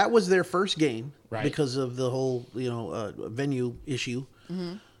 That was their first game Right. because of the whole, venue issue.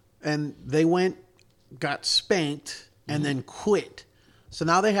 And they got spanked and then quit. So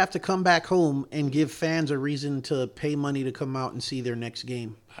now they have to come back home and give fans a reason to pay money to come out and see their next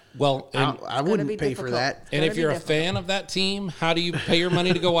game. Well, and, I wouldn't pay for that. and if you're a fan of that team, how do you pay your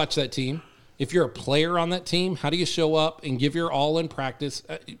money to go watch that team? If you're a player on that team, how do you show up and give your all in practice?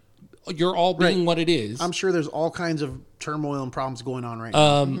 You're all being Right. what it is. I'm sure there's all kinds of turmoil and problems going on right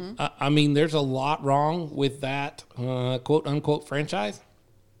now. I mean, there's a lot wrong with that quote unquote franchise,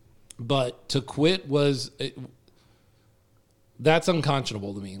 but to quit that's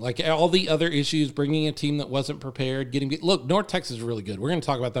unconscionable to me. Like all the other issues, bringing a team that wasn't prepared, look, North Texas is really good. We're going to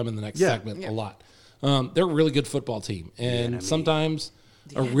talk about them in the next segment a lot. They're a really good football team, and sometimes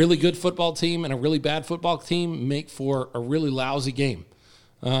a really good football team and a really bad football team make for a really lousy game,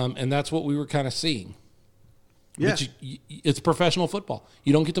 and that's what we were kind of seeing. Yeah. But it's professional football.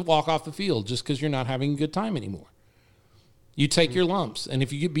 You don't get to walk off the field just because you're not having a good time anymore. You take your lumps, and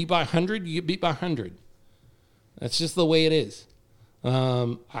if you get beat by 100, you get beat by 100. That's just the way it is.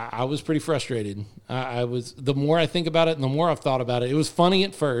 I was pretty frustrated. I was, the more I think about it and the more I've thought about it, it was funny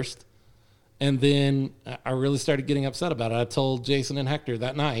at first. And then I really started getting upset about it. I told Jason and Hector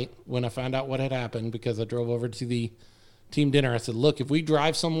that night when I found out what had happened, because I drove over to the team dinner. I said, look, if we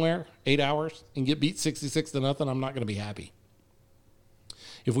drive somewhere 8 hours and get beat 66-0, I'm not going to be happy.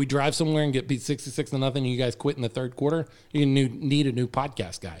 If we drive somewhere and get beat 66-0 and you guys quit in the third quarter, you need a new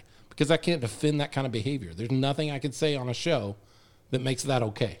podcast guy, because I can't defend that kind of behavior. There's nothing I could say on a show that makes that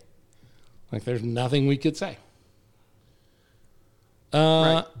okay. Like, there's nothing we could say.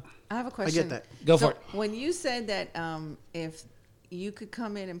 Right. I have a question. I get that. Go for it. When you said that if you could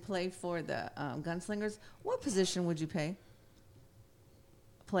come in and play for the Gunslingers, what position would you play?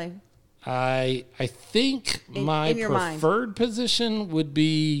 I think my preferred position would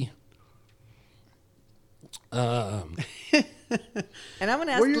be. And I'm going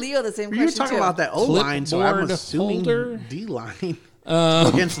to ask Leo the same question. You were talking about that O-line, so I'm assuming D-line.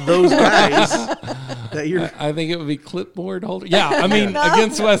 Against those guys that you're. I think it would be clipboard holder. Yeah, I mean,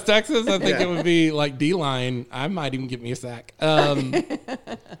 against West Texas, I think it would be like D-line. I might even get me a sack. No,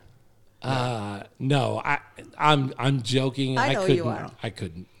 I'm joking. I know you are. I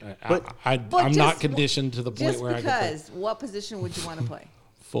couldn't. I'm not conditioned to the point where I could play. Just because, what position would you want to play?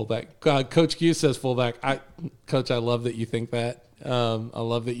 Fullback. Coach Q says fullback. Coach, I love that you think that. I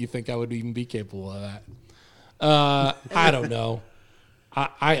love that you think I would even be capable of that. I don't know.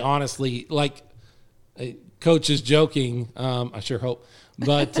 I honestly, like, Coach is joking. I sure hope.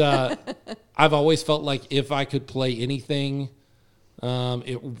 But I've always felt like if I could play anything,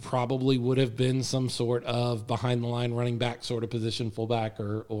 it probably would have been some sort of behind the line running back sort of position, fullback,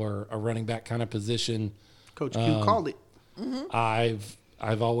 or a running back kind of position. Coach Q called it. Mm-hmm.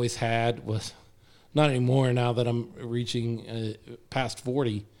 I've always had, was not anymore now that I'm reaching past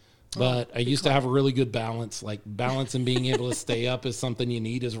 40. But I used to have a really good balance. Like, balance and being able to stay up is something you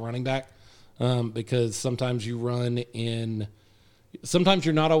need as a running back, because sometimes you're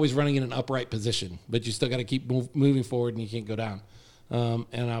not always running in an upright position, but you still got to keep moving forward and you can't go down.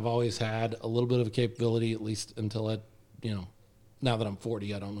 And I've always had a little bit of a capability, at least until now that I'm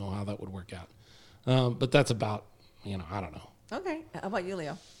 40, I don't know how that would work out. But that's about, I don't know. Okay. How about you,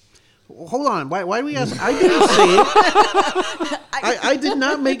 Leo? Hold on. Why do we ask? I didn't say it. I did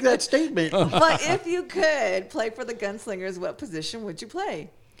not make that statement. But if you could play for the Gunslingers, what position would you play?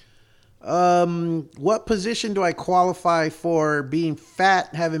 What position do I qualify for? Being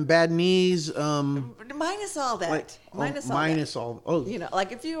fat, having bad knees. Minus all that. Minus all. Oh,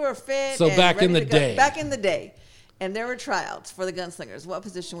 like if you were fit. So and back in the day. Back in the day. And there were tryouts for the Gunslingers. What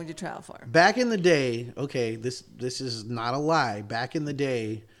position would you try out for? Back in the day, okay, this is not a lie. Back in the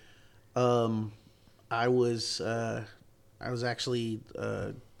day, I was actually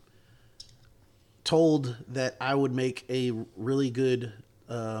told that I would make a really good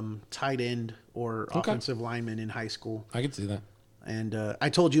tight end or offensive lineman in high school. I can see that. And I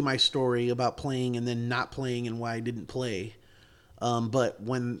told you my story about playing and then not playing and why I didn't play. But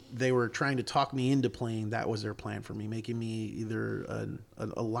when they were trying to talk me into playing, that was their plan for me, making me either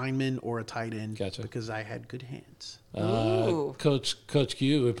a lineman or a tight end. Gotcha. Because I had good hands. Coach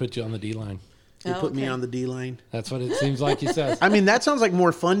Q would put you on the D-line. They put me on the D-line. That's what it seems like he says. I mean, that sounds like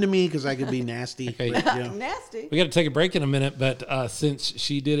more fun to me because I could be nasty. Okay. But, Nasty. We got to take a break in a minute, but since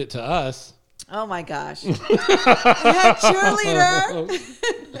she did it to us. Oh, my gosh. Head cheerleader.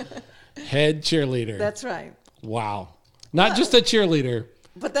 Head cheerleader. That's right. Wow. Not just a cheerleader.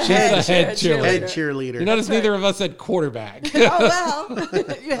 But the She's head cheerleader. Head cheerleader. You notice neither of us said quarterback. Oh, well.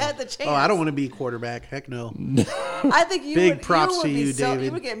 You had the chance. Oh, I don't want to be quarterback. Heck no. I think you Big would, props you to would you, be David.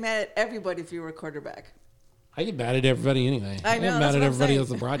 You would get mad at everybody if you were a quarterback. I get mad at everybody anyway. I know, get mad at everybody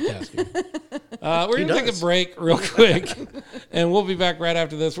as a broadcaster. We're going to take a break real quick, and we'll be back right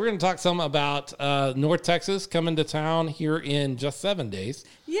after this. We're going to talk some about North Texas coming to town here in just 7 days.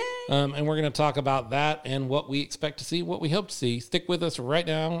 Yay! And we're going to talk about that and what we expect to see, what we hope to see. Stick with us right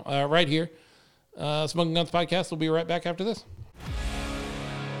now, right here. Smoking Guns Podcast. We'll be right back after this.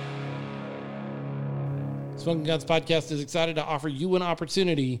 Smoking Guns Podcast is excited to offer you an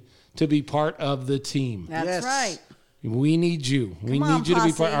opportunity to be part of the team. That's right. We need you. We Come on, need you to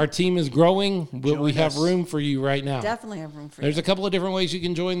be part. posse. Our team is growing, but Join we have us. room for you right now. Definitely have room for There's you. a couple of different ways you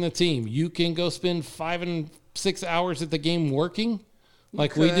can join the team. You can go spend 5 and 6 hours at the game working,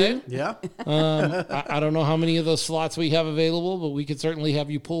 like we do. could. Yeah. I don't know how many of those slots we have available, but we could certainly have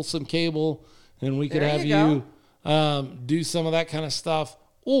you pull some cable, and we could There have you you do some of that kind of stuff.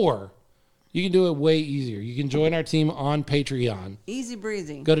 Or you can do it way easier. You can join our team on Patreon. Easy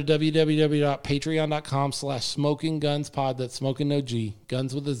breezy. Go to www.patreon.com/smokinggunspod. That's smoking no G,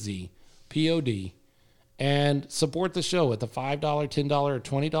 guns with a Z, POD. and support the show at the $5, $10, or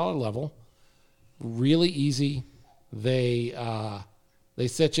 $20 level. Really easy. They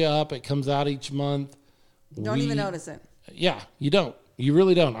set you up. It comes out each month. Don't even notice it. Yeah, you don't. You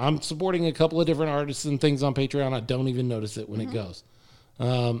really don't. I'm supporting a couple of different artists and things on Patreon. I don't even notice it when it goes.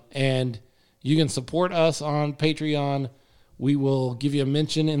 And you can support us on Patreon. We will give you a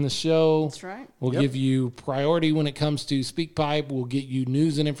mention in the show. That's right. We'll give you priority when it comes to SpeakPipe. We'll get you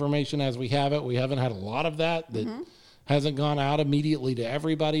news and information as we have it. We haven't had a lot of that hasn't gone out immediately to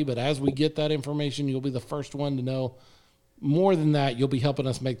everybody. But as we get that information, you'll be the first one to know. More than that, you'll be helping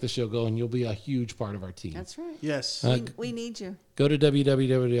us make the show go, and you'll be a huge part of our team. That's right. Yes. We need you. Go to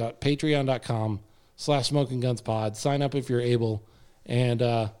www.patreon.com/SmokingGunsPod. Sign up if you're able,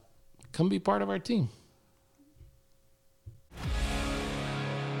 and come be part of our team.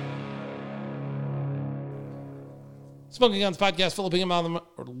 Smoking Guns Podcast, Philip Ingham,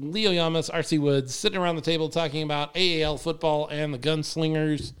 Leo Yamas, RC Woods, sitting around the table talking about AAL football and the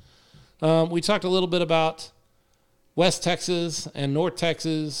Gunslingers. We talked a little bit about West Texas and North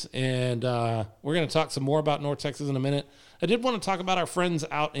Texas, and we're going to talk some more about North Texas in a minute. I did want to talk about our friends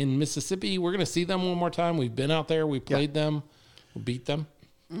out in Mississippi. We're going to see them one more time. We've been out there. We played them. We beat them.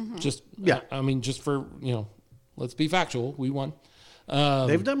 Just for, let's be factual. We won.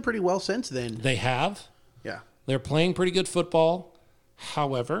 They've done pretty well since then. They have. Yeah. They're playing pretty good football.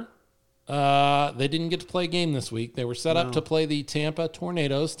 However, they didn't get to play a game this week. They were set up to play the Tampa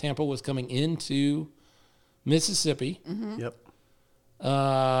Tornadoes. Tampa was coming into Mississippi. Yep.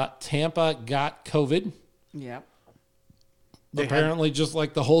 Tampa got COVID. Yep. Apparently, just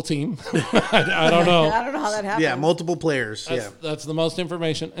like the whole team. I don't know. I don't know how that happened. Yeah, multiple players. That's the most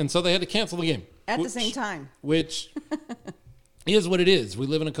information. And so they had to cancel the game. At the same time. Which is what it is. We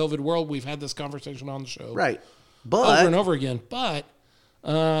live in a COVID world. We've had this conversation on the show. Right. But over and over again. But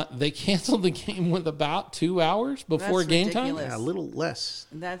they canceled the game with about 2 hours before game time. Yeah, a little less.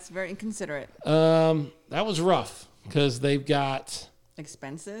 That's very inconsiderate. That was rough because they've got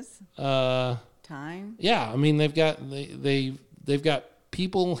expenses. Time. Yeah, I mean they've got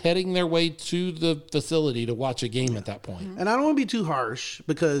people heading their way to the facility to watch a game at that point. And I don't want to be too harsh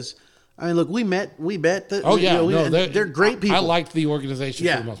because I mean, look, we bet that. Oh yeah, they're great people. I liked the organization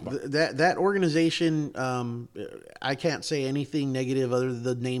for the most part. That organization, I can't say anything negative other than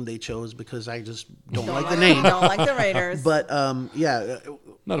the name they chose because I just don't like the name. Don't like the Raiders. But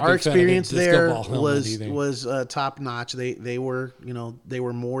our experience there was top notch. They were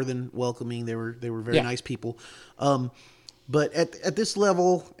more than welcoming. They were very nice people. But at this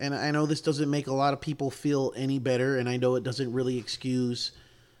level, and I know this doesn't make a lot of people feel any better, and I know it doesn't really excuse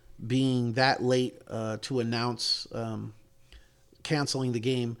being that late to announce canceling the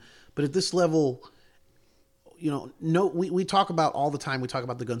game. But at this level, we talk about all the time. We talk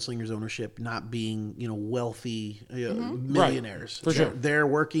about the Gunslingers ownership not being, wealthy millionaires. Right. For sure. They're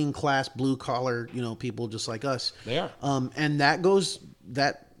working class, blue collar, people just like us. They are. And that goes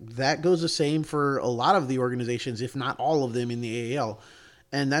the same for a lot of the organizations, if not all of them in the AAL.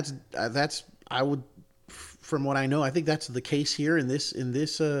 And that's I would, from what I know, I think that's the case here in this.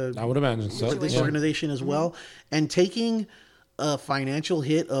 I would imagine so. This organization as well, and taking a financial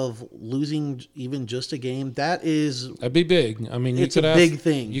hit of losing even just a game, that'd be big. I mean, it's a big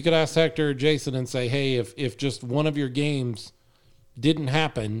thing. You could ask Hector or Jason and say, hey, if just one of your games didn't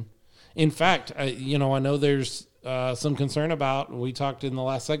happen. In fact, I know there's some concern about. We talked in the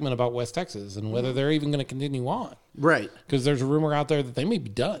last segment about West Texas and whether they're even going to continue on, right? Because there's a rumor out there that they may be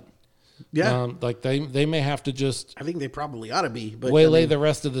done. Yeah, like they may have to just. I think they probably ought to be, but waylay the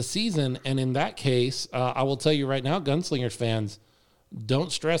rest of the season. And in that case, I will tell you right now, Gunslingers fans,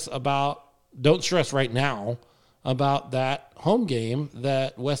 don't stress right now about that home game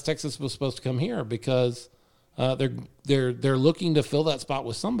that West Texas was supposed to come here because they're looking to fill that spot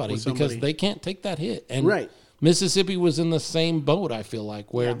with somebody because they can't take that hit. And right. Mississippi was in the same boat. I feel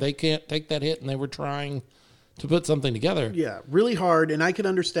like where they can't take that hit, and they were trying to put something together. Yeah, really hard. And I can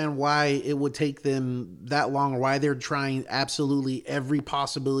understand why it would take them that long or why they're trying absolutely every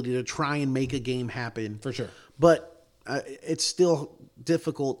possibility to try and make a game happen. For sure. But it's still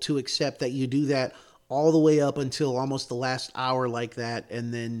difficult to accept that you do that all the way up until almost the last hour like that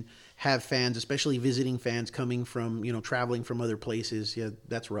and then have fans, especially visiting fans coming from, traveling from other places. Yeah,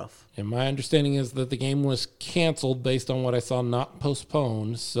 that's rough. And my understanding is that the game was canceled based on what I saw, not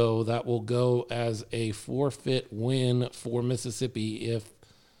postponed. So that will go as a forfeit win for Mississippi if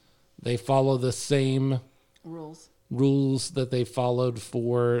they follow the same rules that they followed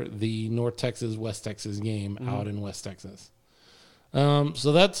for the North Texas, West Texas game out in West Texas.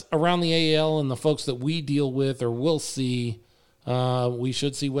 So that's around the AAL and the folks that we deal with or will see We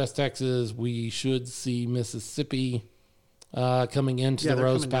should see West Texas. We should see Mississippi coming into the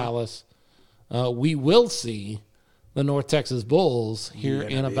Rose Palace. We will see the North Texas Bulls here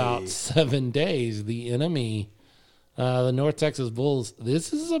in about 7 days. The enemy, the North Texas Bulls.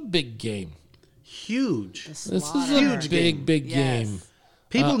 This is a big game. Huge. This is a big game.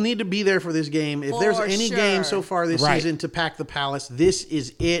 People need to be there for this game. If there's any game so far this season to pack the Palace, this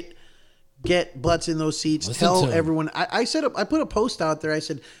is it. Get butts in those seats. Tell everyone. I put a post out there. I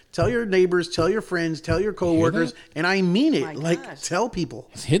said, tell your neighbors, tell your friends, tell your coworkers, and I mean it. Tell people.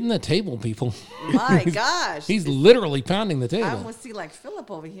 He's hitting the table, people. My gosh. He's literally pounding the table. I almost see like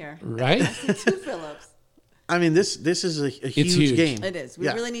Philip over here. Right? I see two Philips. I mean, this is a huge game. It is. We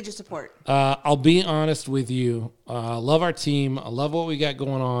really need your support. I'll be honest with you. I love our team. I love what we got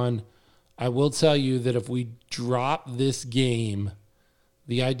going on. I will tell you that if we drop this game,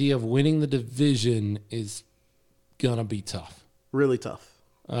 the idea of winning the division is going to be tough. Really tough.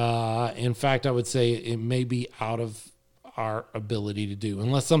 In fact, I would say it may be out of our ability to do,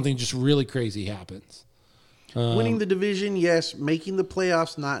 unless something just really crazy happens. Winning the division, yes. Making the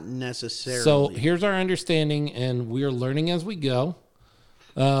playoffs, not necessarily. So here's our understanding, and we are learning as we go.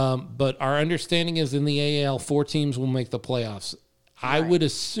 But our understanding is in the AL, 4 teams will make the playoffs. Right. I would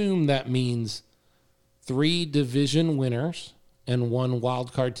assume that means 3 division winners and 1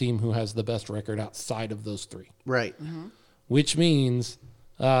 wild card team who has the best record outside of those 3. Right. Mm-hmm. Which means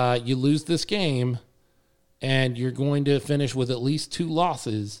you lose this game, and you're going to finish with at least 2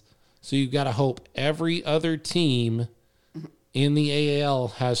 losses. So you've got to hope every other team in the AL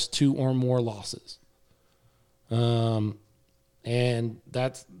has 2 or more losses. And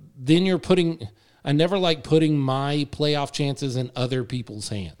then you're putting, I never like putting my playoff chances in other people's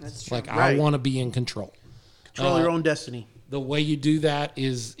hands. That's true. Like I want to be in control. Control your own destiny. The way you do that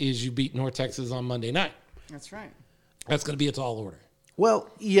is you beat North Texas on Monday night. That's right. That's going to be a tall order.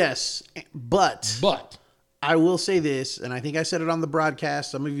 Well, yes, but I will say this, and I think I said it on the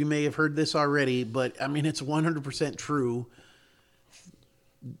broadcast. Some of you may have heard this already, but I mean, it's 100% true.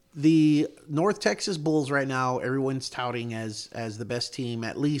 The North Texas Bulls right now, everyone's touting as the best team,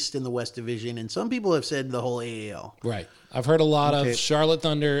 at least in the West Division. And some people have said the whole AAL. Right. I've heard a lot of Charlotte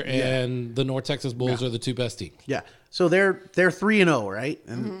Thunder and the North Texas Bulls are the 2 best teams. Yeah. So they're 3-0, right?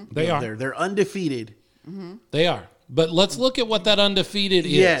 And They are. They're undefeated. Mm-hmm. They are. But let's look at what that undefeated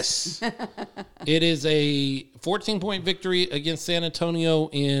is. Yes. It is a 14-point victory against San Antonio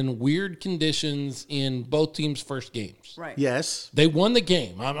in weird conditions in both teams' first games. Right. Yes. They won the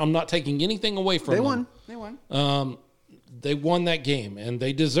game. I'm not taking anything away from them. They won. They won that game, and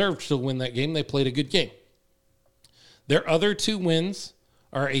they deserved to win that game. They played a good game. Their other 2 wins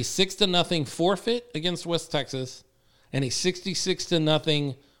are a 6-0 forfeit against West Texas and a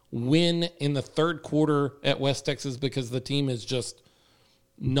 66-0 win in the third quarter at West Texas because the team is just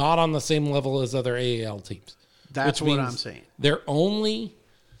not on the same level as other AAL teams. That's what I'm saying. Their only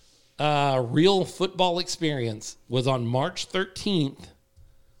real football experience was on March 13th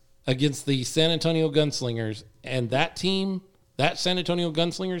against the San Antonio Gunslingers. And that team, that San Antonio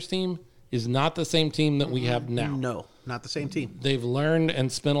Gunslingers team, is not the same team that we have now. No, not the same team. They've learned and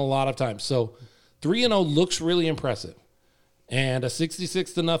spent a lot of time. So 3-0 looks really impressive. And a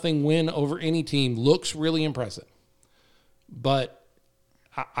 66-0 win over any team looks really impressive. But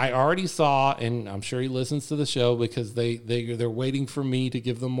I already saw, and I'm sure he listens to the show because they're waiting for me to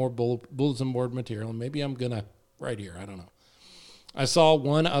give them more bulletin board material. And maybe I'm going to right here. I don't know. I saw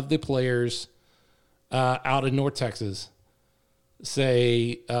one of the players out in North Texas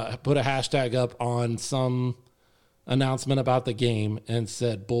say, put a hashtag up on some announcement about the game and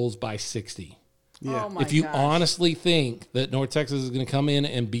said Bulls by 60. Yeah. Oh If you honestly think that North Texas is going to come in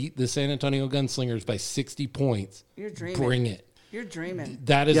and beat the San Antonio Gunslingers by 60 points, You're dreaming. bring it. You're dreaming.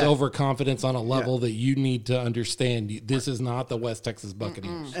 That is overconfidence on a level that you need to understand. This is not the West Texas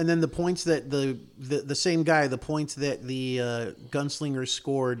Buccaneers. And then the points that the same guy, the points that the Gunslingers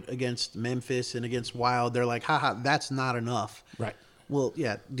scored against Memphis and against Wild, they're like, haha, that's not enough. Right. Well,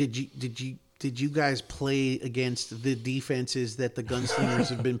 yeah. Did you guys play against the defenses that the Gunslingers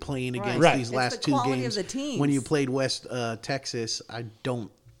have been playing against these last 2 games? Of the teams. When you played West Texas, I don't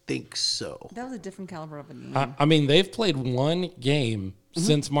think so. That was a different caliber of a team. I mean, they've played 1 game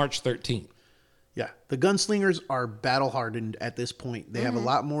since March 13th. Yeah, the Gunslingers are battle hardened at this point. They have a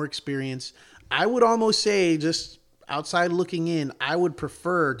lot more experience. I would almost say, just outside looking in, I would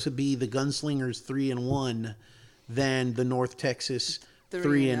prefer to be the Gunslingers 3-1 than the North Texas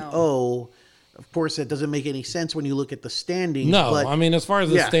 3-0. Of course, that doesn't make any sense when you look at the standings. No, but, I mean, as far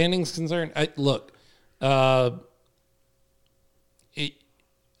as the standings concerned, look,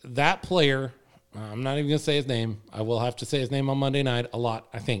 that player I'm not even going to say his name. I will have to say his name on Monday night a lot,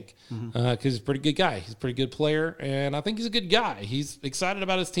 I think, because he's a pretty good guy. He's a pretty good player, and I think he's a good guy. He's excited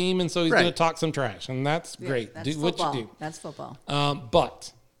about his team, and so he's going to talk some trash, and that's great. That's do football. what you do. That's football.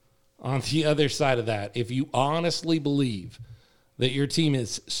 But on the other side of that, if you honestly believe that your team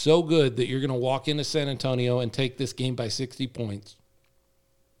is so good that you're going to walk into San Antonio and take this game by 60 points,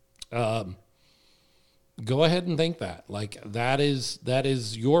 go ahead and think that. Like, that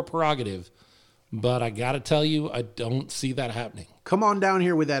is your prerogative. But I got to tell you, I don't see that happening. Come on down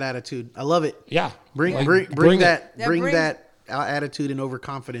here with that attitude. I love it. Yeah. Bring that attitude and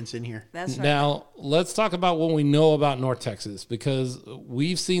overconfidence in here. That's right. Now, let's talk about what we know about North Texas, because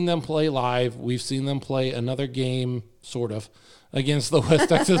we've seen them play live. We've seen them play another game, sort of, against the West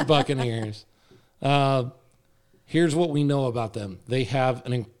Texas Buccaneers. Here's what we know about them. They have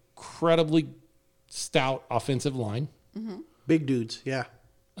an incredibly stout offensive line. Big dudes, yeah.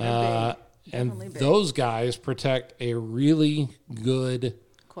 And Big. those guys protect a really good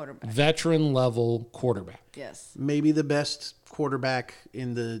Quarterback. veteran level quarterback. Yes. Maybe the best quarterback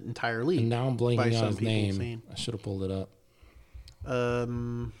in the entire league. And now I'm by blanking some on his people name. saying. I should have pulled it up.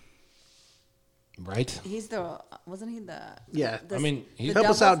 Right? He's wasn't he the? Yeah. the- I mean, the Help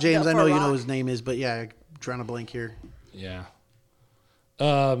us double- out, James. the I know you know Farag. his name is, but yeah, I'm trying to blank here. Yeah.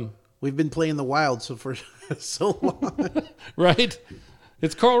 We've been playing the Wild for so long. Right?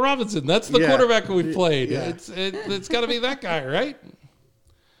 It's Carl Robinson. That's the Yeah. quarterback we've played. Yeah. It's got to be that guy, right?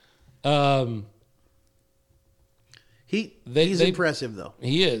 He's impressive though.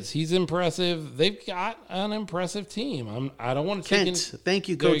 He is. He's impressive. They've got an impressive team. I don't want to take Kent, thank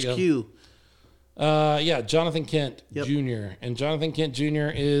you, There Coach you go. Q. Yeah, Jonathan Kent Yep. Jr. And Jonathan Kent Jr.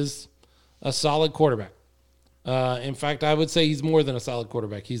 is a solid quarterback. In fact, I would say he's more than a solid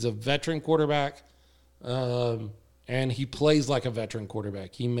quarterback. He's a veteran quarterback, and he plays like a veteran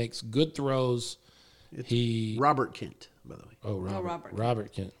quarterback. He makes good throws. Robert Kent, by the way. Oh, Robert.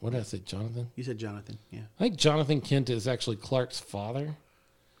 Robert Kent. What did I say, Jonathan? You said Jonathan, yeah. I think Jonathan Kent is actually Clark's father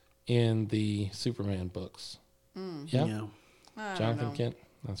in the Superman books. Yeah, You know, Jonathan Kent.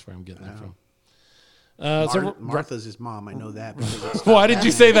 That's where I'm getting that from. Martha's his mom. I know that. because it's- Why did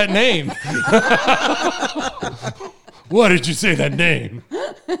you say that name? Why did you say that name?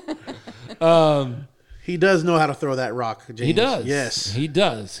 He does know how to throw that rock, James. He does. Yes. He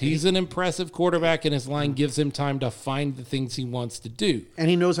does. He's an impressive quarterback, and his line gives him time to find the things he wants to do. And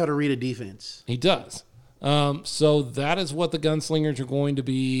he knows how to read a defense. He does. So that is what the Gunslingers are going to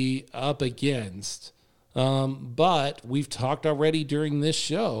be up against. But we've talked already during this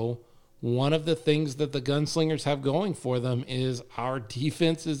show, one of the things that the Gunslingers have going for them is our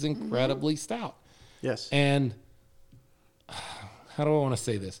defense is incredibly stout. Yes. And how do I want to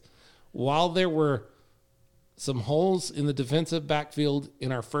say this? While there were some holes in the defensive backfield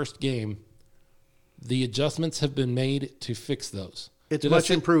in our first game, the adjustments have been made to fix those. It's Did much I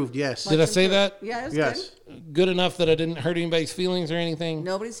say, improved, yes. Did I say that? Yeah, it was Yes. good. Good enough that I didn't hurt anybody's feelings or anything?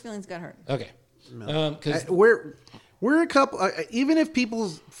 Nobody's feelings got hurt. Okay. Because We're a couple, even if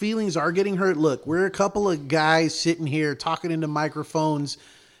people's feelings are getting hurt, look, we're a couple of guys sitting here talking into microphones.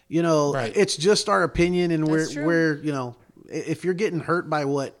 You know, Right. It's just our opinion, and That's true. we're, you know, if you're getting hurt by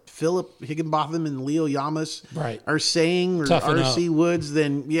what Philip Higginbotham and Leo Yamas Right. are saying, or Toughen RC Woods,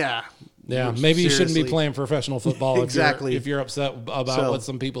 then yeah. maybe you shouldn't be Seriously. playing professional football Exactly. if you're upset about So- what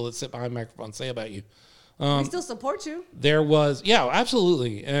some people that sit behind microphones say about you. We still support you. There was, yeah,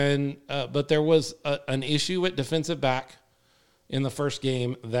 absolutely. And, but there was an issue at defensive back in the first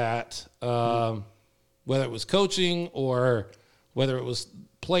game that, whether it was coaching or whether it was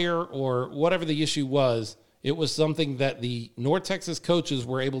player or whatever the issue was, it was something that the North Texas coaches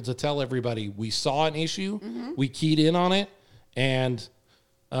were able to tell everybody. We saw an issue, we keyed in on it, and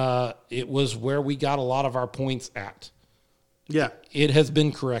it was where we got a lot of our points at. Yeah. It has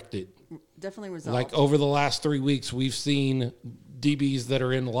been corrected. Definitely resolved. Like over the last 3 weeks, we've seen DBs that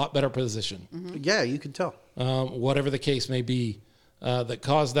are in a lot better position. Yeah, you can tell. Whatever the case may be, that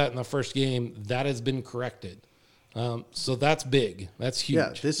caused that in the first game, that has been corrected. So that's big. That's huge.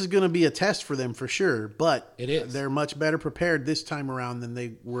 Yeah, this is going to be a test for them for sure, but It is. They're much better prepared this time around than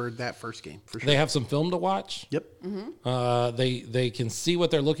they were that first game, for sure. They have some film to watch. Yep. They can see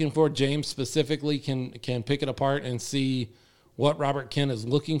what they're looking for. James specifically can pick it apart and see what Robert Kent is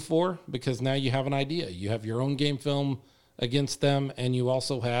looking for, because now you have an idea. You have your own game film against them, and you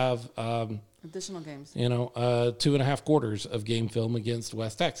also have Additional games. 2.5 quarters of game film against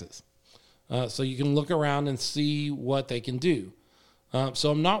West Texas. So you can look around and see what they can do.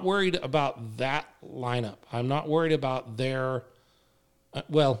 So I'm not worried about that lineup. I'm not worried about their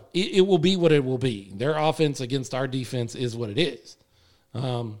it will be what it will be. Their offense against our defense is what it is.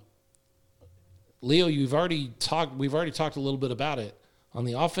 Leo, we've already talked a little bit about it. On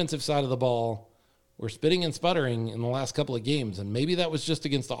the offensive side of the ball, we're spitting and sputtering in the last couple of games, and maybe that was just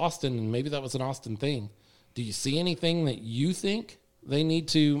against Austin, and maybe that was an Austin thing. Do you see anything that you think they need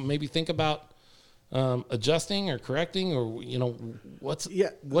to maybe think about adjusting or correcting, or what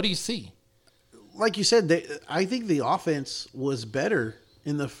do you see? Like you said, I think the offense was better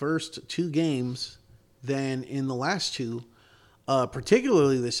in the first 2 games than in the last 2.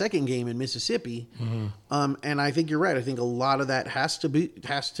 Particularly the second game in Mississippi. Mm-hmm. And I think you're right. I think a lot of that has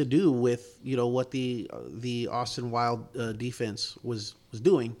to do with, what the Austin Wild defense was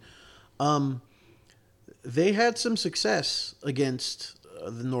doing. They had some success against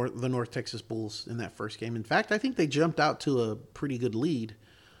the North Texas Bulls in that first game. In fact, I think they jumped out to a pretty good lead,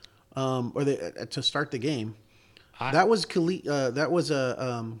 to start the game. That was Khalid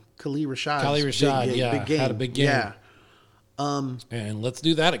Rashad. Khalid Rashad, big game. Had a big game. Yeah. And let's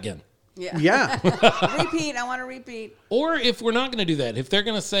do that again. Yeah. Repeat. I want to repeat. Or if we're not going to do that, if they're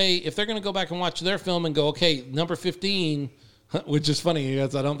going to go back and watch their film and go, okay, number 15, which is funny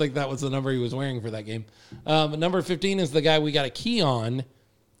because I don't think that was the number he was wearing for that game. Number 15 is the guy we got a key on.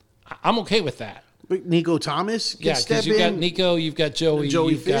 I'm okay with that. But Nico Thomas can step in. Because you've got Nico, you've got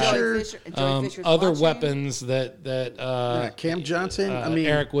Joey Fisher. Other weapons that Cam Johnson.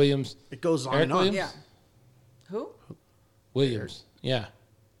 Eric Williams. It goes on Eric and on. Williams? Yeah. Who? Williams. Yeah.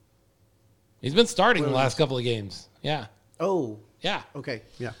 He's been starting the last couple of games. Yeah. Oh. Yeah. Okay.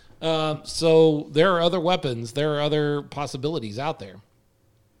 Yeah. So there are other weapons. There are other possibilities out there.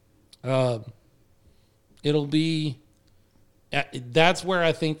 It'll be. That's where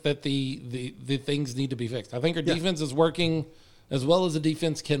I think that the things need to be fixed. I think our defense is working as well as the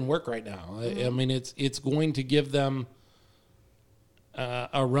defense can work right now. Mm-hmm. I mean, it's going to give them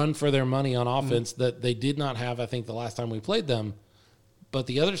a run for their money on offense that they did not have, I think, the last time we played them. But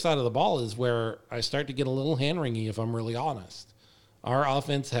the other side of the ball is where I start to get a little hand-wringy, if I'm really honest. Our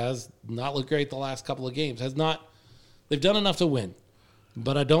offense has not looked great the last couple of games. They've done enough to win,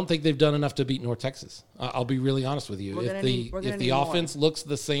 but I don't think they've done enough to beat North Texas. I'll be really honest with you. If the offense looks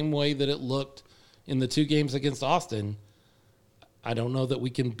the same way that it looked in the 2 games against Austin, I don't know that we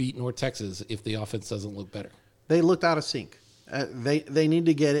can beat North Texas if the offense doesn't look better. They looked out of sync. They need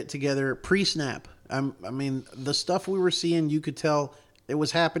to get it together pre-snap. I mean, the stuff we were seeing, you could tell it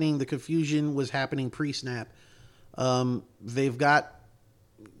was happening. The confusion was happening pre-snap. They've got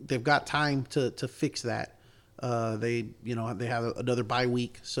time to fix that. They have another bye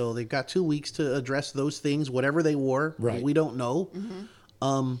week, so they've got 2 weeks to address those things, whatever they were. Right. We don't know.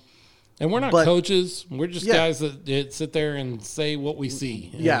 Mm-hmm. And we're not coaches. We're just guys that sit there and say what we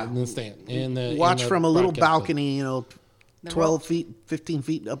see. In the stand. Watch from a little balcony, 12 feet, 15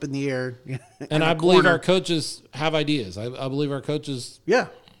 feet up in the air. And I believe our coaches have ideas. I believe our coaches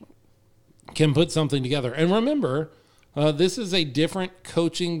can put something together. And remember, this is a different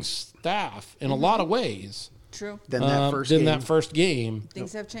coaching staff in a lot of ways. True. Than that first game.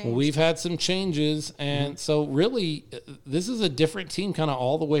 Things have changed. We've had some changes. And so really, this is a different team kind of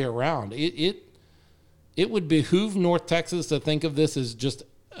all the way around. It would behoove North Texas to think of this as just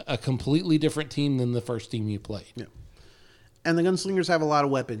a completely different team than the first team you played. Yeah. And the Gunslingers have a lot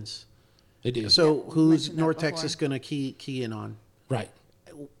of weapons. They do. So who's North Texas going to key in on? Right.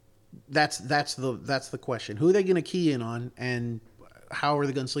 That's the question. Who are they going to key in on, and how are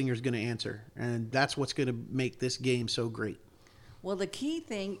the Gunslingers going to answer? And that's what's going to make this game so great. Well, the key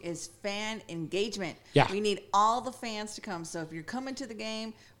thing is fan engagement. Yeah. We need all the fans to come. So if you're coming to the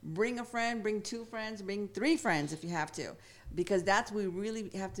game, bring a friend, bring 2 friends, bring 3 friends if you have to. Because we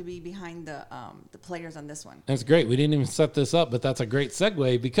really have to be behind the players on this one. That's great. We didn't even set this up, but that's a great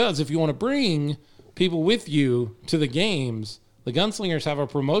segue, because if you want to bring people with you to the games, the Gunslingers have a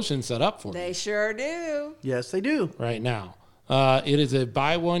promotion set up for you. They sure do. Yes, they do. Right now. It is a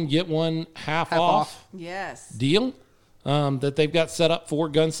buy one, get one half off yes. deal that they've got set up for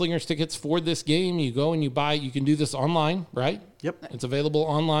Gunslingers tickets for this game. You go and you buy. You can do this online, right? Yep. It's available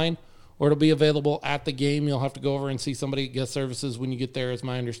online, or it'll be available at the game. You'll have to go over and see somebody at guest services when you get there, is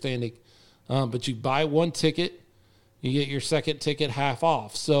my understanding. But you buy 1 ticket, you get your second ticket half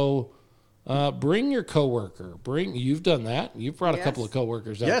off. So bring your coworker. You've done that. You've brought a couple of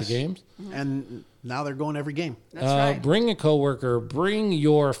coworkers out to games. Mm-hmm. And now they're going every game. That's right. Bring a coworker, bring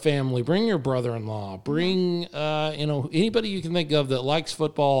your family, bring your brother-in-law, bring anybody you can think of that likes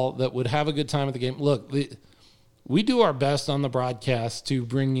football, that would have a good time at the game. Look, we do our best on the broadcast to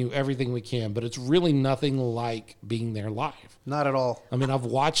bring you everything we can, but it's really nothing like being there live. Not at all. I mean, I've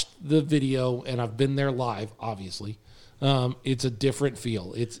watched the video and I've been there live, obviously. It's a different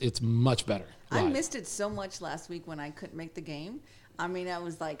feel. It's much better live. I missed it so much last week when I couldn't make the game. I mean, I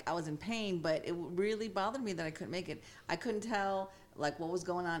was in pain, but it really bothered me that I couldn't make it. I couldn't tell like what was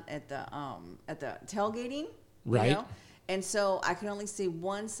going on at the tailgating, right? You know? And so I could only see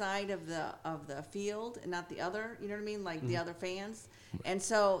one side of the field and not the other. You know what I mean? Like the other fans. And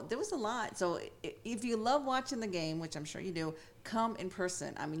so there was a lot. So if you love watching the game, which I'm sure you do, come in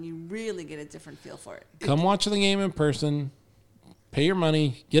person. I mean, you really get a different feel for it. Come watch the game in person. Pay your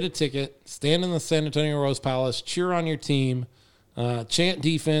money, get a ticket, stand in the San Antonio Rose Palace, cheer on your team, chant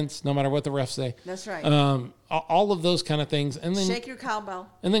defense, no matter what the refs say. That's right. All of those kind of things, and then shake your cowbell,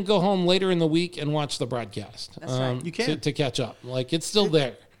 and then go home later in the week and watch the broadcast. That's right. You can to catch up. Like it's still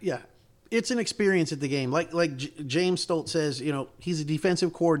there. Yeah, it's an experience at the game. Like James Stoltz says, you know, he's a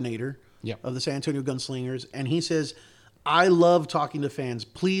defensive coordinator of the San Antonio Gunslingers, and he says, "I love talking to fans.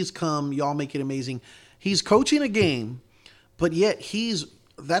 Please come, y'all make it amazing." He's coaching a game. But yet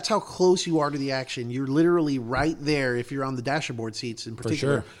that's how close you are to the action. You're literally right there if you're on the dashboard seats in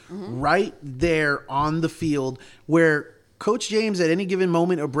particular. For sure. Right there on the field where Coach James at any given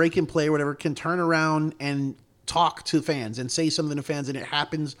moment, a break in play or whatever, can turn around and talk to fans and say something to fans, and it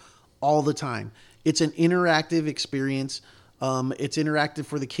happens all the time. It's an interactive experience. It's interactive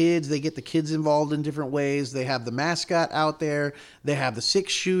for the kids. They get the kids involved in different ways. They have the mascot out there. They have the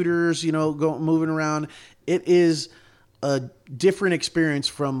 6-shooters, you know, moving around. It is a different experience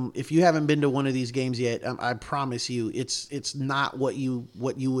from if you haven't been to one of these games yet. I promise you, it's not what you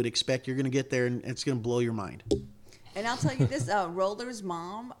would expect. You're going to get there and it's going to blow your mind. And I'll tell you this: Roller's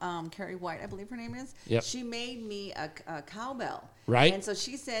mom, Carrie White, I believe her name is. Yep. She made me a cowbell. Right. And so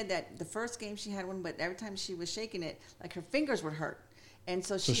she said that the first game she had one, but every time she was shaking it, like her fingers would hurt. And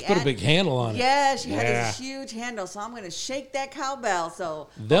so she put a big handle on it. Yeah, she had this huge handle. So I'm going to shake that cowbell. So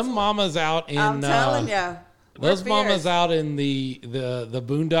them mamas out in. I'm telling you. Those mamas out in the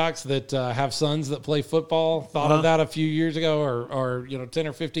boondocks that have sons that play football thought of that a few years ago or 10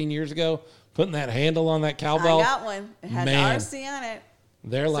 or 15 years ago, putting that handle on that cowbell. I got one. It had the RC on it.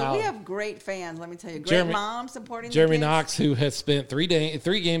 They're loud. So we have great fans, let me tell you. Great moms supporting Jeremy the kids. Knox, who has spent three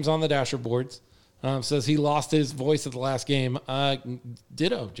games on the Dasher boards, says he lost his voice at the last game.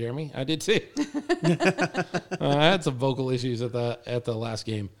 Ditto, Jeremy. I did too. I had some vocal issues at the last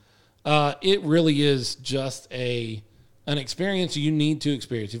game. It really is just an experience you need to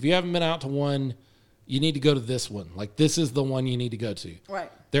experience. If you haven't been out to one, you need to go to this one. Like, this is the one you need to go to.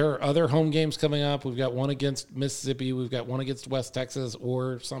 Right. There are other home games coming up. We've got one against Mississippi. We've got one against West Texas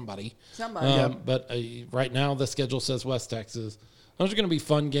or somebody. But right now the schedule says West Texas. Those are going to be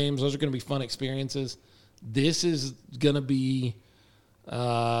fun games. Those are going to be fun experiences. This is going to be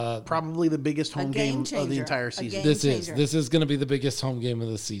probably the biggest home game of the entire season. This is going to be the biggest home game of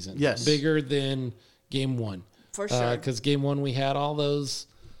the season. Yes. Bigger than game one. For sure. Because game one we had all those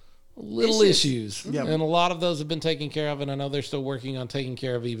little issues. Yep. And a lot of those have been taken care of, and I know they're still working on taking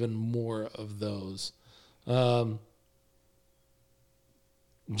care of even more of those.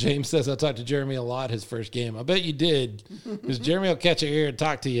 James says, I talked to Jeremy a lot his first game. I bet you did, because Jeremy will catch your ear and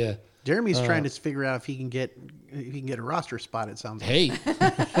talk to you. Jeremy's trying to figure out if he can get a roster spot, it sounds like. Hey,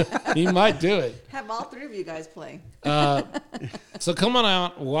 he might do it. Have all three of you guys play. So come on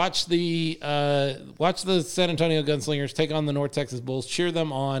out, watch the San Antonio Gunslingers take on the North Texas Bulls, cheer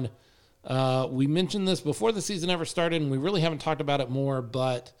them on. We mentioned this before the season ever started, and we really haven't talked about it more,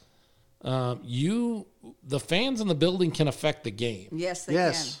 but the fans in the building can affect the game. Yes, they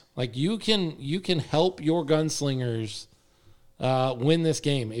can. Like you can help your Gunslingers win this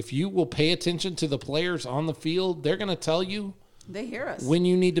game. If you will pay attention to the players on the field, they're going to tell you. They hear us. When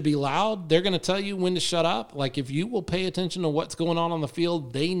you need to be loud, they're going to tell you when to shut up. Like if you will pay attention to what's going on the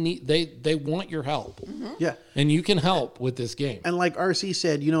field, they want your help. Mm-hmm. Yeah. And you can help with this game. And like RC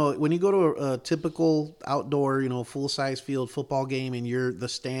said, when you go to a typical outdoor, full-size field football game and the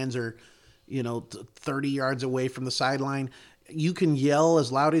stands are, 30 yards away from the sideline, you can yell as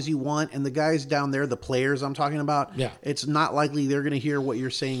loud as you want, and the guys down there, the players I'm talking about, it's not likely they're going to hear what you're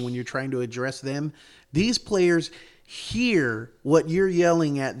saying when you're trying to address them. These players hear what you're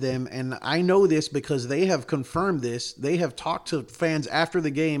yelling at them, and I know this because they have confirmed this. They have talked to fans after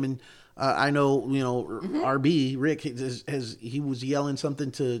the game, and I know, RB, Rick, he was yelling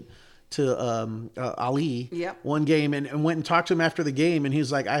something to Ali one game and went and talked to him after the game, and he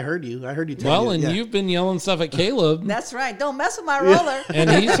was like, I heard you tell you. You've been yelling stuff at Caleb. That's right. Don't mess with my roller. And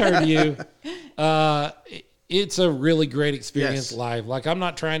he's heard you. It's a really great experience live. Like, I'm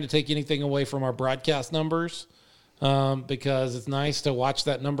not trying to take anything away from our broadcast numbers because it's nice to watch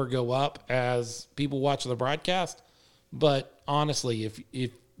that number go up as people watch the broadcast. But honestly,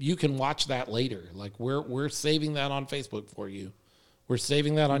 if you can watch that later, like we're saving that on Facebook for you. We're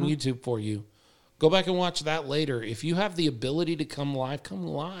saving that on YouTube for you. Go back and watch that later. If you have the ability to come live, come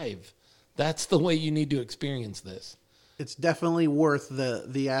live. That's the way you need to experience this. It's definitely worth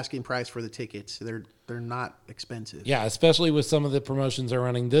the asking price for the tickets. They're not expensive. Yeah, especially with some of the promotions they're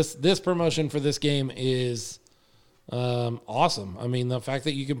running. This promotion for this game is awesome. I mean, the fact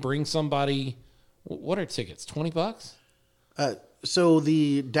that you can bring somebody. What are tickets? $20? So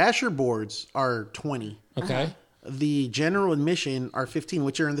the Dasher boards are $20. Okay. The general admission are $15,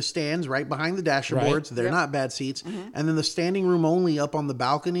 which are in the stands right behind the Dasher boards. They're not bad seats. And then the standing room only up on the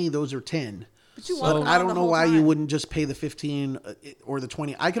balcony, those are $10. But you So I don't know why you wouldn't just pay the $15 or the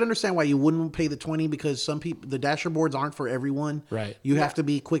 $20. I could understand why you wouldn't pay the $20 because some people, the Dasher boards aren't for everyone. Right. You have to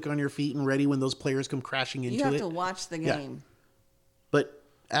be quick on your feet and ready when those players come crashing into it. You have to watch the game. But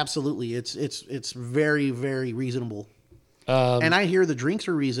absolutely, it's very, very reasonable. And I hear the drinks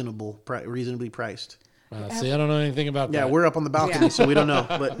are reasonably priced. See, I don't know anything about that. Yeah, we're up on the balcony, so we don't know.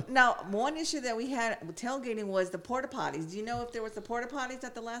 But now, one issue that we had with tailgating was the porta potties. Do you know if there was the porta potties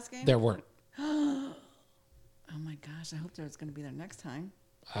at the last game? There weren't. Oh my gosh! I hope there's going to be there next time.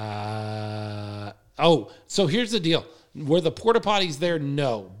 So here's the deal. Were the porta potties there?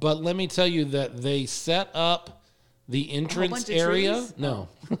 No. But let me tell you that they set up the entrance area. Trees? No.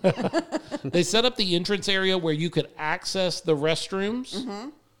 They set up the entrance area where you could access the restrooms.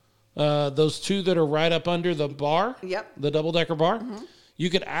 Mm-hmm. Those two that are right up under the bar. Yep. The double-decker bar. Mm-hmm. You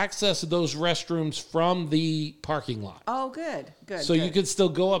could access those restrooms from the parking lot. Oh, good. So you could still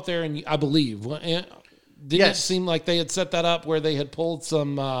go up there and I believe didn't it seem like they had set that up where they had pulled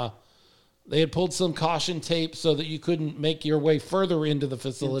some caution tape so that you couldn't make your way further into the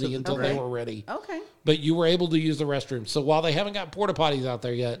facility until they were ready. Okay. But you were able to use the restroom. So while they haven't got porta potties out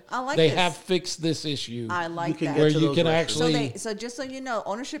there yet, they have fixed this issue. I like that. Where you can actually. So just so you know,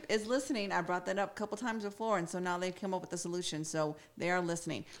 ownership is listening. I brought that up a couple times before, and so now they've come up with a solution. So they are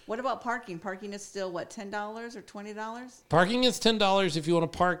listening. What about parking? Parking is still what, $10 or $20? Parking is $10 if you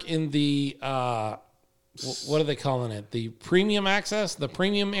want to park in the. What are they calling it? The premium access, the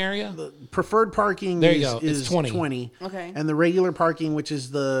premium area. The preferred parking is 20. Okay. And the regular parking, which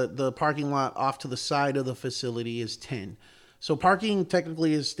is the parking lot off to the side of the facility, is 10. So parking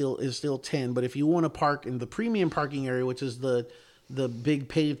technically is still 10. But if you want to park in the premium parking area, which is the big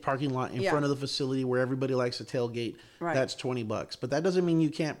paved parking lot in front of the facility where everybody likes to tailgate, that's $20. But that doesn't mean you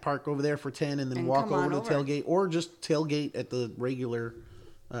can't park over there for 10 and then walk over to the tailgate, or just tailgate at the regular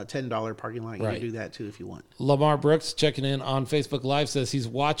 $10 parking lot. You can do that too if you want. Lamar Brooks checking in on Facebook Live says he's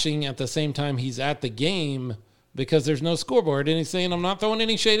watching at the same time he's at the game because there's no scoreboard. And he's saying, I'm not throwing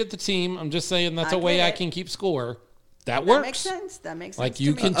any shade at the team. I'm just saying that's a way I can keep score. That works. That makes sense. Like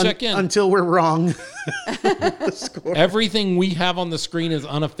you can check in. Until we're wrong. Everything we have on the screen is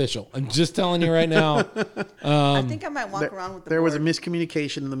unofficial. I'm just telling you right now. I think I might walk around with the There board. was a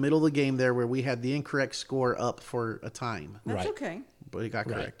miscommunication in the middle of the game there where we had the incorrect score up for a time. That's okay. But it got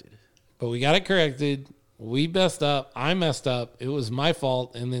corrected. But we got it corrected. We messed up. I messed up. It was my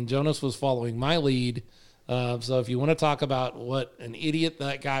fault. And then Jonas was following my lead. So if you want to talk about what an idiot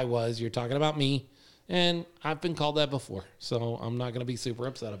that guy was, you're talking about me. And I've been called that before. So I'm not going to be super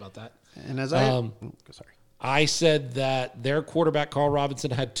upset about that. And as I said that their quarterback, Carl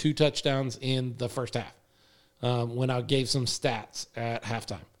Robinson, had 2 touchdowns in the first half when I gave some stats at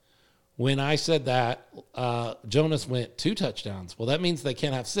halftime. When I said that, Jonas went 2 touchdowns. Well, that means they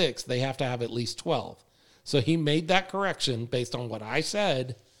can't have 6. They have to have at least 12. So he made that correction based on what I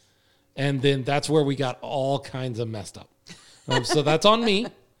said. And then that's where we got all kinds of messed up. So that's on me.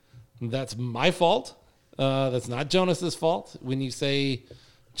 That's my fault. That's not Jonas's fault. When you say,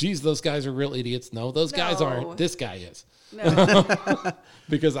 geez, those guys are real idiots. No, those guys aren't. This guy is. No.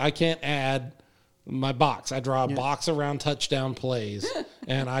 Because I can't add my box. I draw a box around touchdown plays,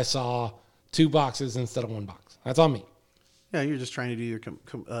 and I saw 2 boxes instead of 1 box. That's on me. Yeah, you're just trying to do your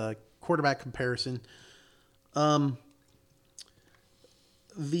quarterback comparison. I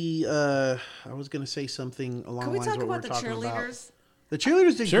was going to say something along the lines of what we're talking about. Can we talk about the cheerleaders? The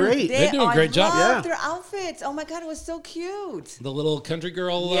cheerleaders did great. They're doing a great job. I love their outfits. Oh my God, it was so cute. The little country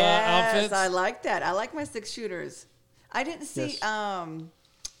girl Yes, outfits. I like that. I like my 6 shooters. I didn't see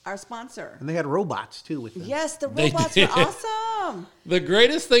our sponsor. And they had robots too with them. Yes, the robots were awesome. The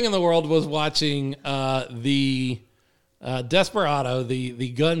greatest thing in the world was watching the Desperado,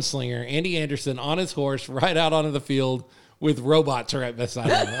 the gunslinger, Andy Anderson, on his horse ride out onto the field with robots right beside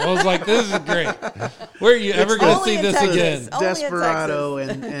him. I was like, this is great. Where are you ever going to see this again? Desperado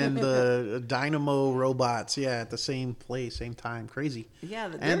and the Dynamo robots, at the same place, same time. Crazy. Yeah,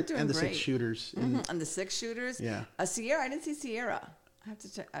 they're doing great. And the 6 shooters. And the 6 shooters. Yeah. Sierra, I didn't see Sierra. I have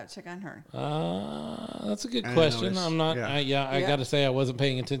to check on her. That's a good question. I'm not. I got to say I wasn't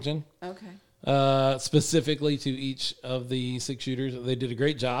paying attention. Okay. specifically to each of the 6 shooters. They did a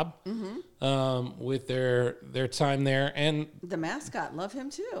great job with their time there. And the mascot, love him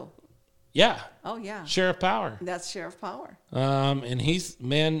too. Yeah. Oh, yeah. Sheriff Power. That's Sheriff Power. And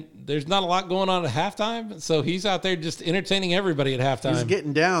there's not a lot going on at halftime, so he's out there just entertaining everybody at halftime. He's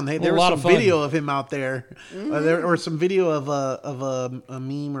getting down. There was some video of him out there, or some video of a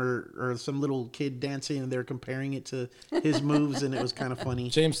meme or some little kid dancing, and they're comparing it to his moves, and it was kind of funny.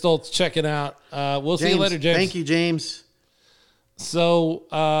 James Stoltz checking out. We'll see you later, James. Thank you, James.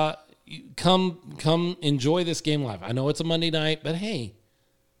 So come enjoy this game live. I know it's a Monday night, but hey,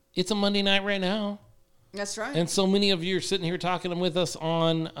 it's a Monday night right now. That's right. And so many of you are sitting here talking with us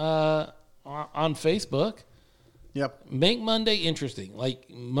on Facebook. Yep. Make Monday interesting. Like,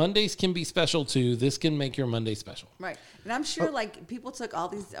 Mondays can be special too. This can make your Monday special. Right. And I'm sure like people took all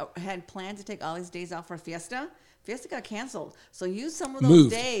these, had planned to take all these days off for Fiesta. Fiesta got canceled. So use some of those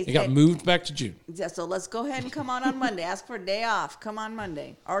days. It got moved back to June. Yeah, so let's go ahead and come on Monday. Ask for a day off. Come on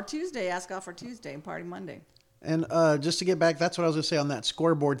Monday. Or Tuesday, ask off for Tuesday and party Monday. And just to get back, that's what I was going to say on that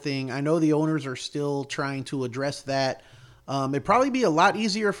scoreboard thing. I know the owners are still trying to address that. It'd probably be a lot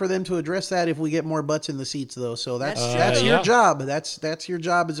easier for them to address that if we get more butts in the seats, though. So that's your job. That's your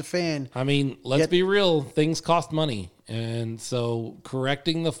job as a fan. I mean, let's be real. Things cost money. And so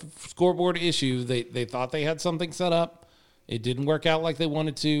correcting the scoreboard issue, they thought they had something set up. It didn't work out like they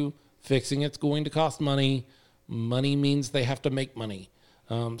wanted to. Fixing it's going to cost money. Money means they have to make money.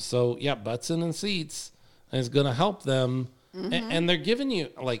 So, butts in the seats is going to help them. And they're giving you,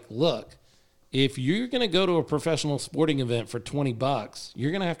 like, look, if you're going to go to a professional sporting event for $20,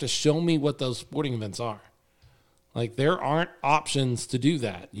 you're going to have to show me what those sporting events are. Like, there aren't options to do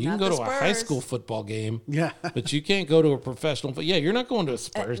that. You can go to a high school football game, but you can't go to a professional. You're not going to a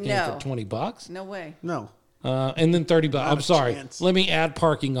Spurs game for $20. No way. No. And then $30. I'm sorry. Chance. Let me add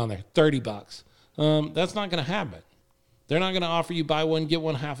parking on there. $30. That's not going to happen. They're not going to offer you buy one, get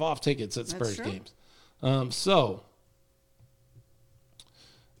one half off tickets at Spurs games. So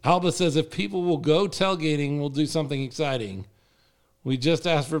Alba says if people will go tailgating, we'll do something exciting. We just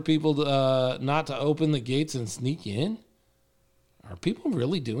asked for people to, not to open the gates and sneak in. Are people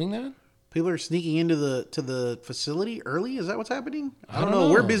really doing that? People are sneaking into the facility early? Is that what's happening? I don't know.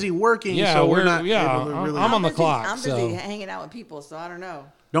 We're busy working, so we're not able to really... I'm on the clock. I'm busy hanging out with people, so I don't know.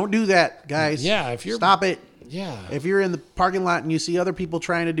 Don't do that, guys. Stop it. Yeah. If you're in the parking lot and you see other people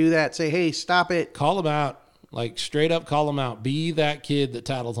trying to do that, say, hey, stop it. Call them out. Like, straight up call them out. Be that kid that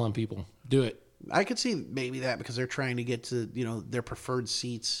tattles on people. Do it. I could see maybe that because they're trying to get to, their preferred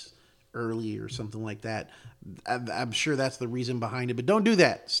seats early or something like that. I'm sure that's the reason behind it, but don't do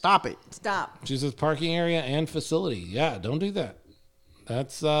that. Stop it. Stop. She says parking area and facility. Yeah, don't do that.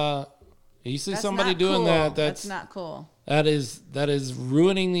 That's, you see somebody doing that. That's not cool. That is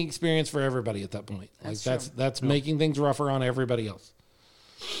ruining the experience for everybody at that point. That's making things rougher on everybody else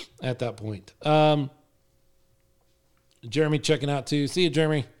at that point. Jeremy checking out too. See you,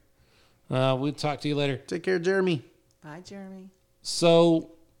 Jeremy. We'll talk to you later. Take care, Jeremy. Bye, Jeremy.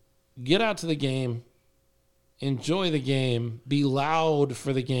 So get out to the game. Enjoy the game. Be loud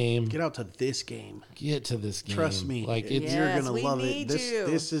for the game. Get out to this game. Get to this game. Trust me. Like you're going to love it.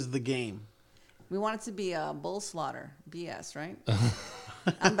 This is the game. We want it to be a bull slaughter. BS, right?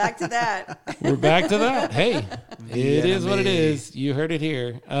 I'm back to that. We're back to that. Hey, it is what it is. You heard it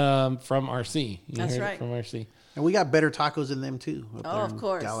here from RC. That's right. From RC. And we got better tacos than them, too. Of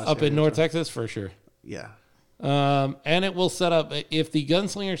course. Up in North Texas, for sure. Yeah. And it will set up, if the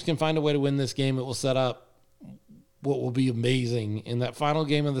Gunslingers can find a way to win this game, it will set up what will be amazing in that final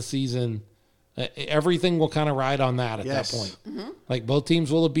game of the season. Everything will kind of ride on that at that point. Mm-hmm. Like, both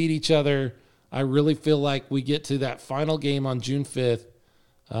teams will have beat each other. I really feel like we get to that final game on June 5th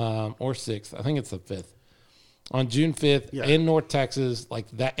or 6th. I think it's the 5th. On June 5th in North Texas, like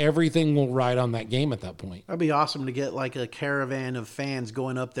that, everything will ride on that game at that point. That'd be awesome to get like a caravan of fans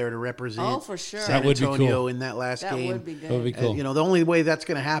going up there to represent. Oh, for sure. San Antonio in that last game. That would be good. That would be cool. The only way that's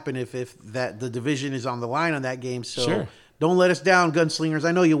going to happen if the division is on the line on that game. So don't let us down, Gunslingers.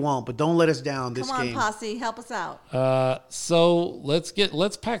 I know you won't, but don't let us down this game. Come on, Posse, help us out. So let's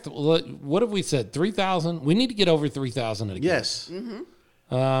pack. What have we said? 3,000. We need to get over 3,000 at a game. Yes. Mm-hmm.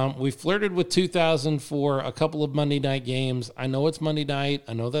 We flirted with 2,000 for a couple of Monday night games. I know it's Monday night.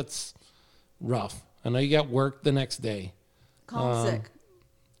 I know that's rough. I know you got work the next day. Call sick.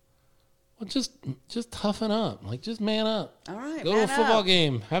 Well, just toughen up. Like, just man up. All right, go to a football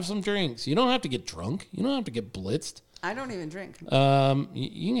game. Have some drinks. You don't have to get drunk. You don't have to get blitzed. I don't even drink. You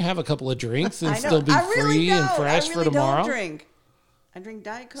can have a couple of drinks and still be free and fresh for tomorrow. I don't drink. I drink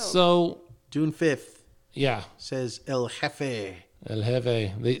Diet Coke. So June 5th. Yeah. Says El Jefe. El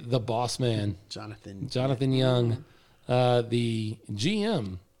Jefe, the boss man. Jonathan Young, the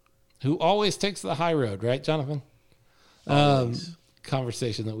GM, who always takes the high road, right, Jonathan?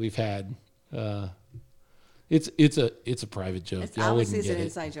 Conversation that we've had. It's a private joke. It's obviously it's an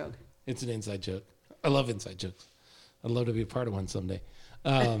inside joke. It's an inside joke. I love inside jokes. I'd love to be a part of one someday.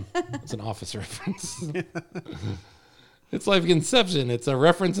 It's an Office reference. It's like Inception. It's a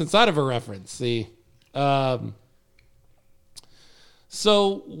reference inside of a reference. See.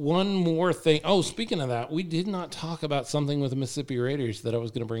 So one more thing. Oh, speaking of that, we did not talk about something with the Mississippi Raiders that I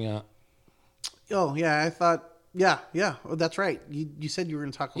was going to bring up. Oh, yeah. I thought, yeah. Oh, that's right. You said you were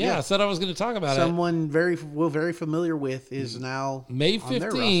going to talk about it. Yeah, I said I was going to talk about Someone very familiar with is now May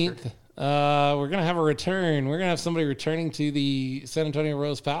 15th. We're going to have a return. We're going to have somebody returning to the San Antonio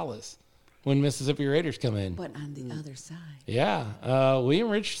Rose Palace when Mississippi Raiders come in. But on the other side. Yeah. William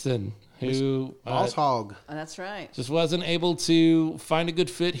Richardson, who... Boss Hog. Oh, that's right. Just wasn't able to find a good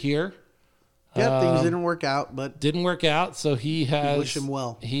fit here. Yeah, things didn't work out, but... Didn't work out, so he has... Wish him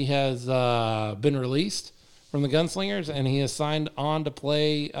well. He has been released from the Gunslingers, and he has signed on to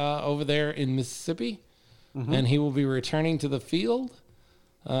play over there in Mississippi. Mm-hmm. And he will be returning to the field,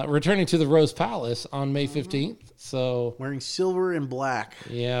 returning to the Rose Palace on May 15th. So wearing silver and black.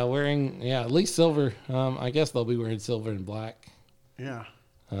 Yeah, at least silver. I guess they'll be wearing silver and black. Yeah.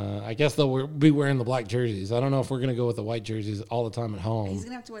 I guess they'll be wearing the black jerseys. I don't know if we're going to go with the white jerseys all the time at home. He's going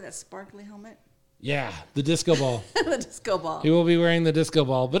to have to wear that sparkly helmet. Yeah, the disco ball. The disco ball. He will be wearing the disco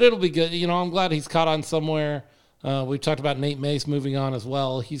ball, but it'll be good. I'm glad he's caught on somewhere. We've talked about Nate Mace moving on as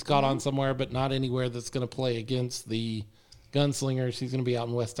well. He's caught on somewhere, but not anywhere that's going to play against the Gunslingers. He's going to be out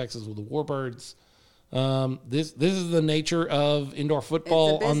in West Texas with the Warbirds. This is the nature of indoor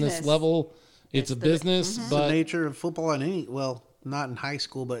football on this level. It's a business, but it's the nature of football in not in high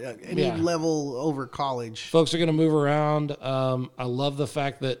school, but any level over college. Folks are going to move around. I love the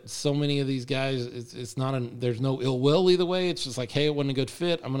fact that so many of these guys, there's no ill will either way. It's just like, hey, it wasn't a good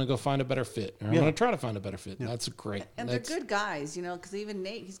fit. I'm going to go find a better fit. Or I'm going to try to find a better fit. Yeah. That's great. And they're good guys, because even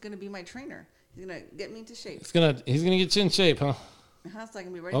Nate, he's going to be my trainer. He's going to get me into shape. He's going to get you in shape, huh? So I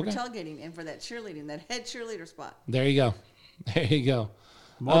can be ready for tailgating and for that cheerleading, that head cheerleader spot. There you go.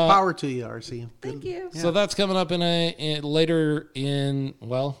 More power to you, RC. Thank you. Yeah. So that's coming up later in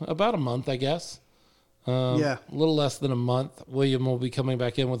about a month, I guess. A little less than a month. William will be coming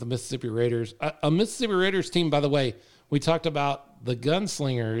back in with the Mississippi Raiders. A Mississippi Raiders team, by the way, we talked about the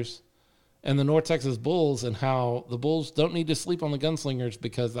Gunslingers and the North Texas Bulls and how the Bulls don't need to sleep on the Gunslingers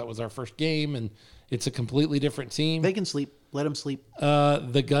because that was our first game and it's a completely different team. They can sleep. Let them sleep.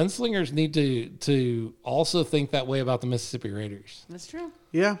 The Gunslingers need to also think that way about the Mississippi Raiders. That's true.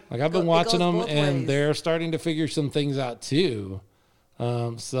 Yeah. Like I've been watching them, and they're starting to figure some things out too.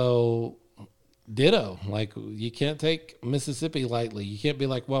 So ditto. Like you can't take Mississippi lightly. You can't be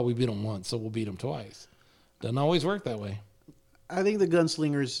like, well, we beat them once, so we'll beat them twice. Doesn't always work that way. I think the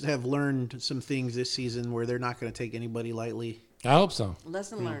Gunslingers have learned some things this season where they're not going to take anybody lightly. I hope so.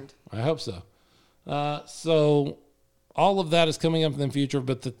 Lesson learned. I hope so. So all of that is coming up in the future,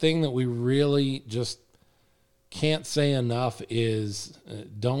 but the thing that we really just can't say enough is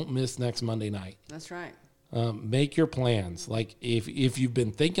don't miss next Monday night. That's right. Make your plans. Like if you've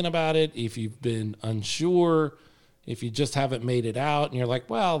been thinking about it, if you've been unsure, if you just haven't made it out and you're like,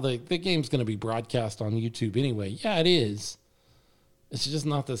 well, the game's going to be broadcast on YouTube anyway. Yeah, it is. It's just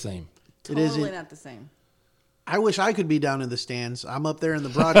not the same. Totally not the same. I wish I could be down in the stands. I'm up there in the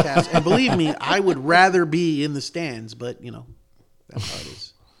broadcast. And believe me, I would rather be in the stands, but, that's how it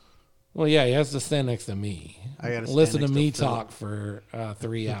is. Well, yeah, he has to stand next to me. I got to listen to me talk for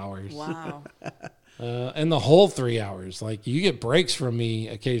 3 hours. Wow. And the whole 3 hours. Like, you get breaks from me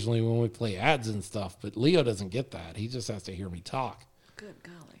occasionally when we play ads and stuff, but Leo doesn't get that. He just has to hear me talk. Good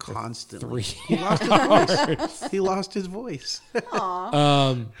golly. Constantly. He lost his voice. He lost his voice.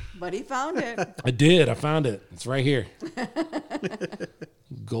 Aw. But he found it. I did. I found it. It's right here.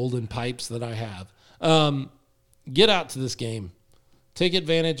 Golden pipes that I have. Get out to this game. Take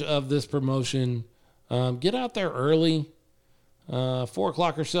advantage of this promotion. Get out there early.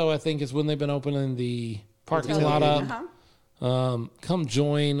 4:00 or so, I think, is when they've been opening the parking lot up. Come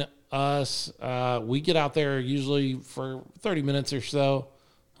join us. We get out there usually for 30 minutes or so.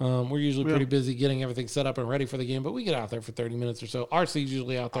 We're usually pretty busy getting everything set up and ready for the game, but we get out there for 30 minutes or so. RC's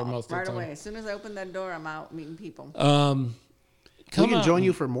usually out there most of the time. Right away. As soon as I open that door, I'm out meeting people. We can join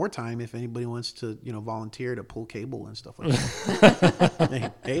you for more time if anybody wants to, volunteer to pull cable and stuff like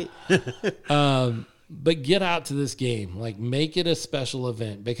that. Hey. But get out to this game. Like, make it a special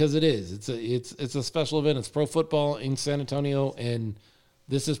event because it is. It's a special event. It's pro football in San Antonio, and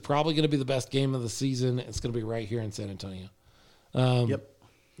this is probably going to be the best game of the season. It's going to be right here in San Antonio. Yep.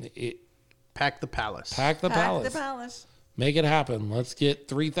 It, Pack the palace. pack the palace. The palace. Make it happen. Let's get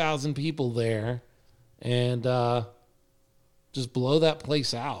 3,000 people there, and just blow that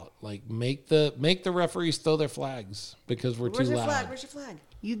place out. Like make the referees throw their flags because we're too loud. Where's your flag?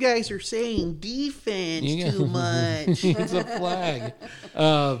 You guys are saying defense too much. It's a flag.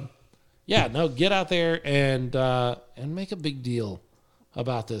 Yeah, no, get out there and make a big deal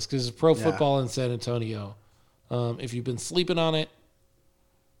about this because it's pro football in San Antonio. If you've been sleeping on it,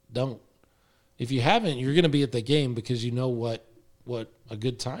 don't. If you haven't, you're going to be at the game because you know what a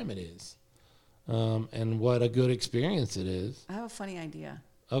good time it is, and what a good experience it is. I have a funny idea.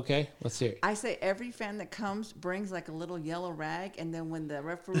 Okay, let's hear it. I say every fan that comes brings like a little yellow rag, and then when the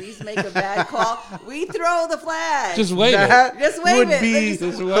referees make a bad call, we throw the flag. Just wave That it. Just wave would it. be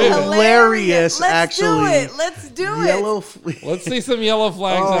Just wave it. hilarious, Let's actually. do it. Let's do it. Let's see some yellow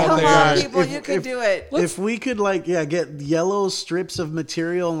flags Oh, out Come there. on, gosh. people. If- You can do it. If we could get yellow strips of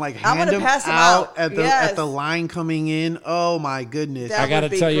material and I'm hand gonna them pass them out out. at Yes. the line coming in, oh my goodness. That I got to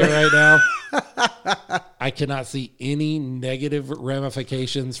would be tell you great. right now, I cannot see any negative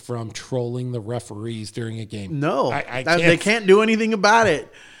ramifications from trolling the referees during a game. No, I they can't do anything about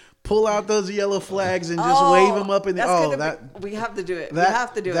it. Pull out those yellow flags and just wave them up in the. We have to do it. That, we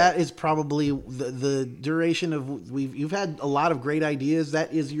have to do that it. is probably the duration of you've had a lot of great ideas.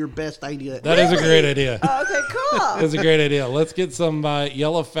 That is your best idea. That is a great idea. Oh, okay, cool. That's a great idea. Let's get some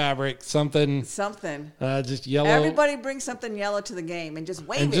yellow fabric, something, Something. just yellow. Everybody bring something yellow to the game and just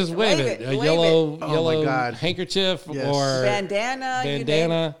wave and it. just wave it. A wave yellow, it. Oh my yellow God. handkerchief Yes. or Bandana. You name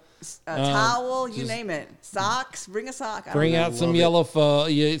bandana. towel. You just name it. Socks. Bring a sock. I don't Bring know. out some Love it. yellow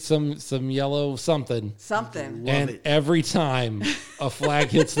some yellow something. something. Love And it. every time a flag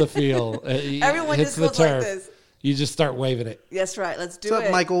hits the field, Everyone hits just the goes like turf, this. you just start waving it. That's right. Let's do What's it.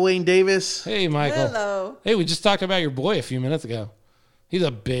 up, Michael Wayne Davis? Hey, Michael. Hello. Hey, we just talked about your boy a few minutes ago. He's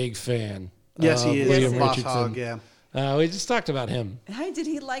a big fan. Yes, he is. William Boss Richardson. Hog, yeah. We just talked about him. Hey, did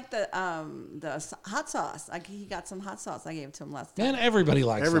he like the hot sauce? Like he got some hot sauce. I gave it to him last time. Man, everybody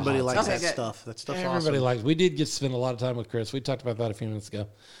likes Everybody the hot likes sauce. Okay, that good. stuff. That stuff's Everybody awesome. likes. We did get to spend a lot of time with Chris. We talked about that a few minutes ago.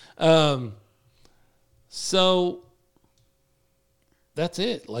 So that's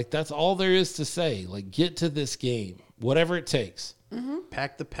it. Like that's all there is to say. Like get to this game, whatever it takes.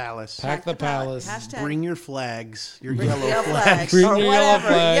 Pack the palace. Pack the palace. Hashtag Bring your flags. Your bring yellow yellow flags. Bring or your yellow whatever.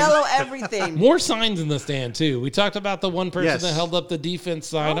 flag. Yellow everything. More signs in the stand too. We talked about the one person Yes. that held up the defense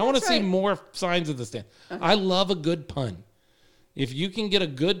sign. I want to that's see right. more signs in the stand. I love a good pun. If you can get a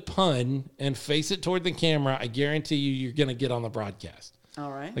good pun and face it toward the camera, I guarantee you're going to get on the broadcast.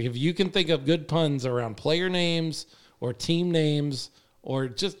 All right. Like if you can think of good puns around player names or team names or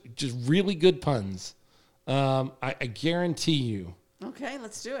just really good puns, I guarantee Okay,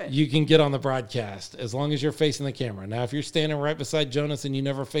 let's do it. you can get on the broadcast as long as you're facing the camera. Now, if you're standing right beside Jonas and you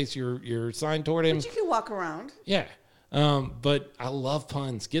never face your sign toward him, But you can walk around. yeah. But I love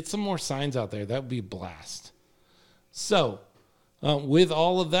puns. Get some more signs out there. That would be a blast. So, with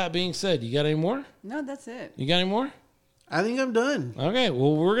all of that being said, you got any more? No, that's it. You got any more? I think I'm done. Okay,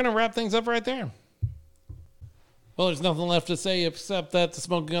 well, we're going to wrap things up right there. Well, there's nothing left to say except that the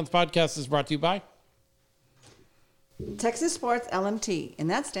Smoking Guns podcast is brought to you by Texas Sports LMT, and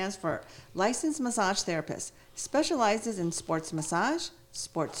that stands for Licensed Massage Therapist. Specializes in sports massage,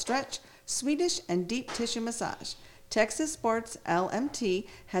 sports stretch, Swedish, and deep tissue massage. Texas Sports LMT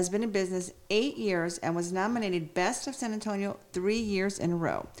has been in business 8 years and was nominated Best of San Antonio 3 years in a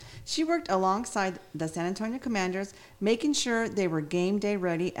row. She worked alongside the San Antonio Commanders, making sure they were game day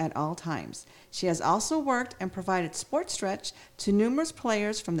ready at all times. She has also worked and provided sports stretch to numerous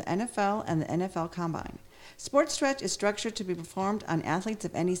players from the NFL and the NFL Combine. Sports stretch is structured to be performed on athletes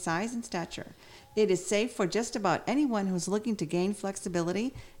of any size and stature. It is safe for just about anyone who is looking to gain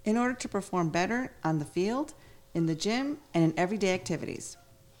flexibility in order to perform better on the field, in the gym, and in everyday activities.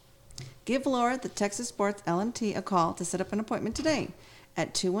 Give Laura, the Texas Sports LMT, a call to set up an appointment today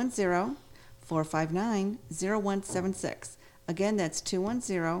at 210-459-0176. Again, that's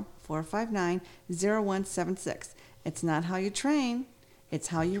 210-459-0176. It's not how you train, it's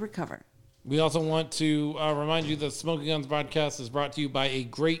how you recover. We also want to remind you that Smoking Guns podcast is brought to you by a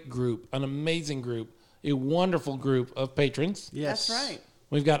great group, an amazing group, a wonderful group of patrons. Yes. That's right.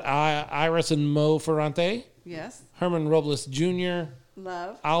 We've got Iris and Mo Ferrante, Yes. Herman Robles Jr.,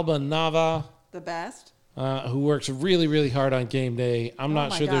 Love. Alba Nava, The best. who works really, really hard on game day. I'm not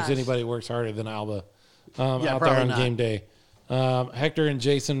my sure there's gosh. anybody who works harder than Alba out there probably on not. game day. Hector and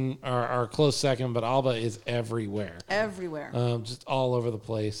Jason are a close second, but Alba is everywhere. Everywhere. Just all over the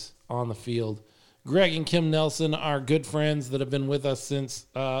place on the field. Greg and Kim Nelson are good friends that have been with us since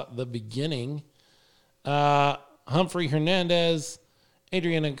the beginning. Humphrey Hernandez,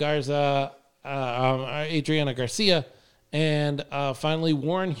 Adriana Garcia, and finally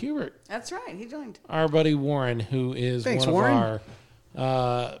Warren Hubert. That's right. He joined. Our buddy Warren, who is one of our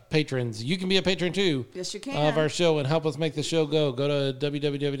patrons. You can be a patron too. Yes, you can. Of our show and help us make the show go. Go to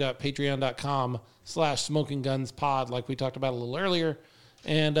www.patreon.com/smokinggunspod, like we talked about a little earlier,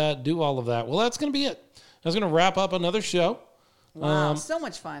 and do all of that. Well, that's going to be it. That's going to wrap up another show. Wow, so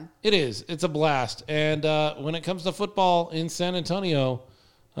much fun. It is. It's a blast. And when it comes to football in San Antonio,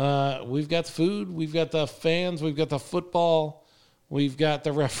 we've got the food, we've got the fans, we've got the football, we've got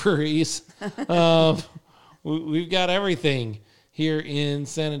the referees. We've got everything here in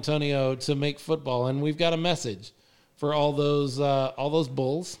San Antonio to make football. And we've got a message for all those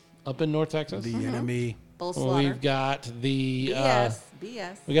bulls up in North Texas. The enemy. Bull slaughter. We've got the BS.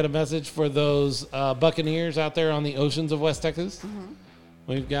 We got a message for those Buccaneers out there on the oceans of West Texas. Mm-hmm.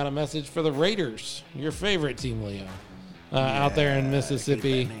 We've got a message for the Raiders, your favorite team, Leo, out there in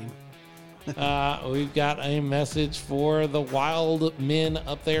Mississippi. We've got a message for the Wild Men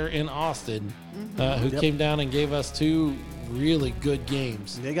up there in Austin, who came down and gave us 2 really good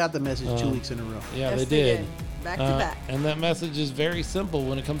games. They got the message 2 weeks in a row. Yeah, Yes, they they did. did. Back to back. And that message is very simple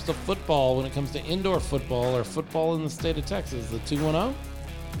when it comes to football, when it comes to indoor football or football in the state of Texas. The 210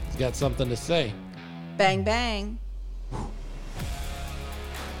 has got something to say. Bang, bang.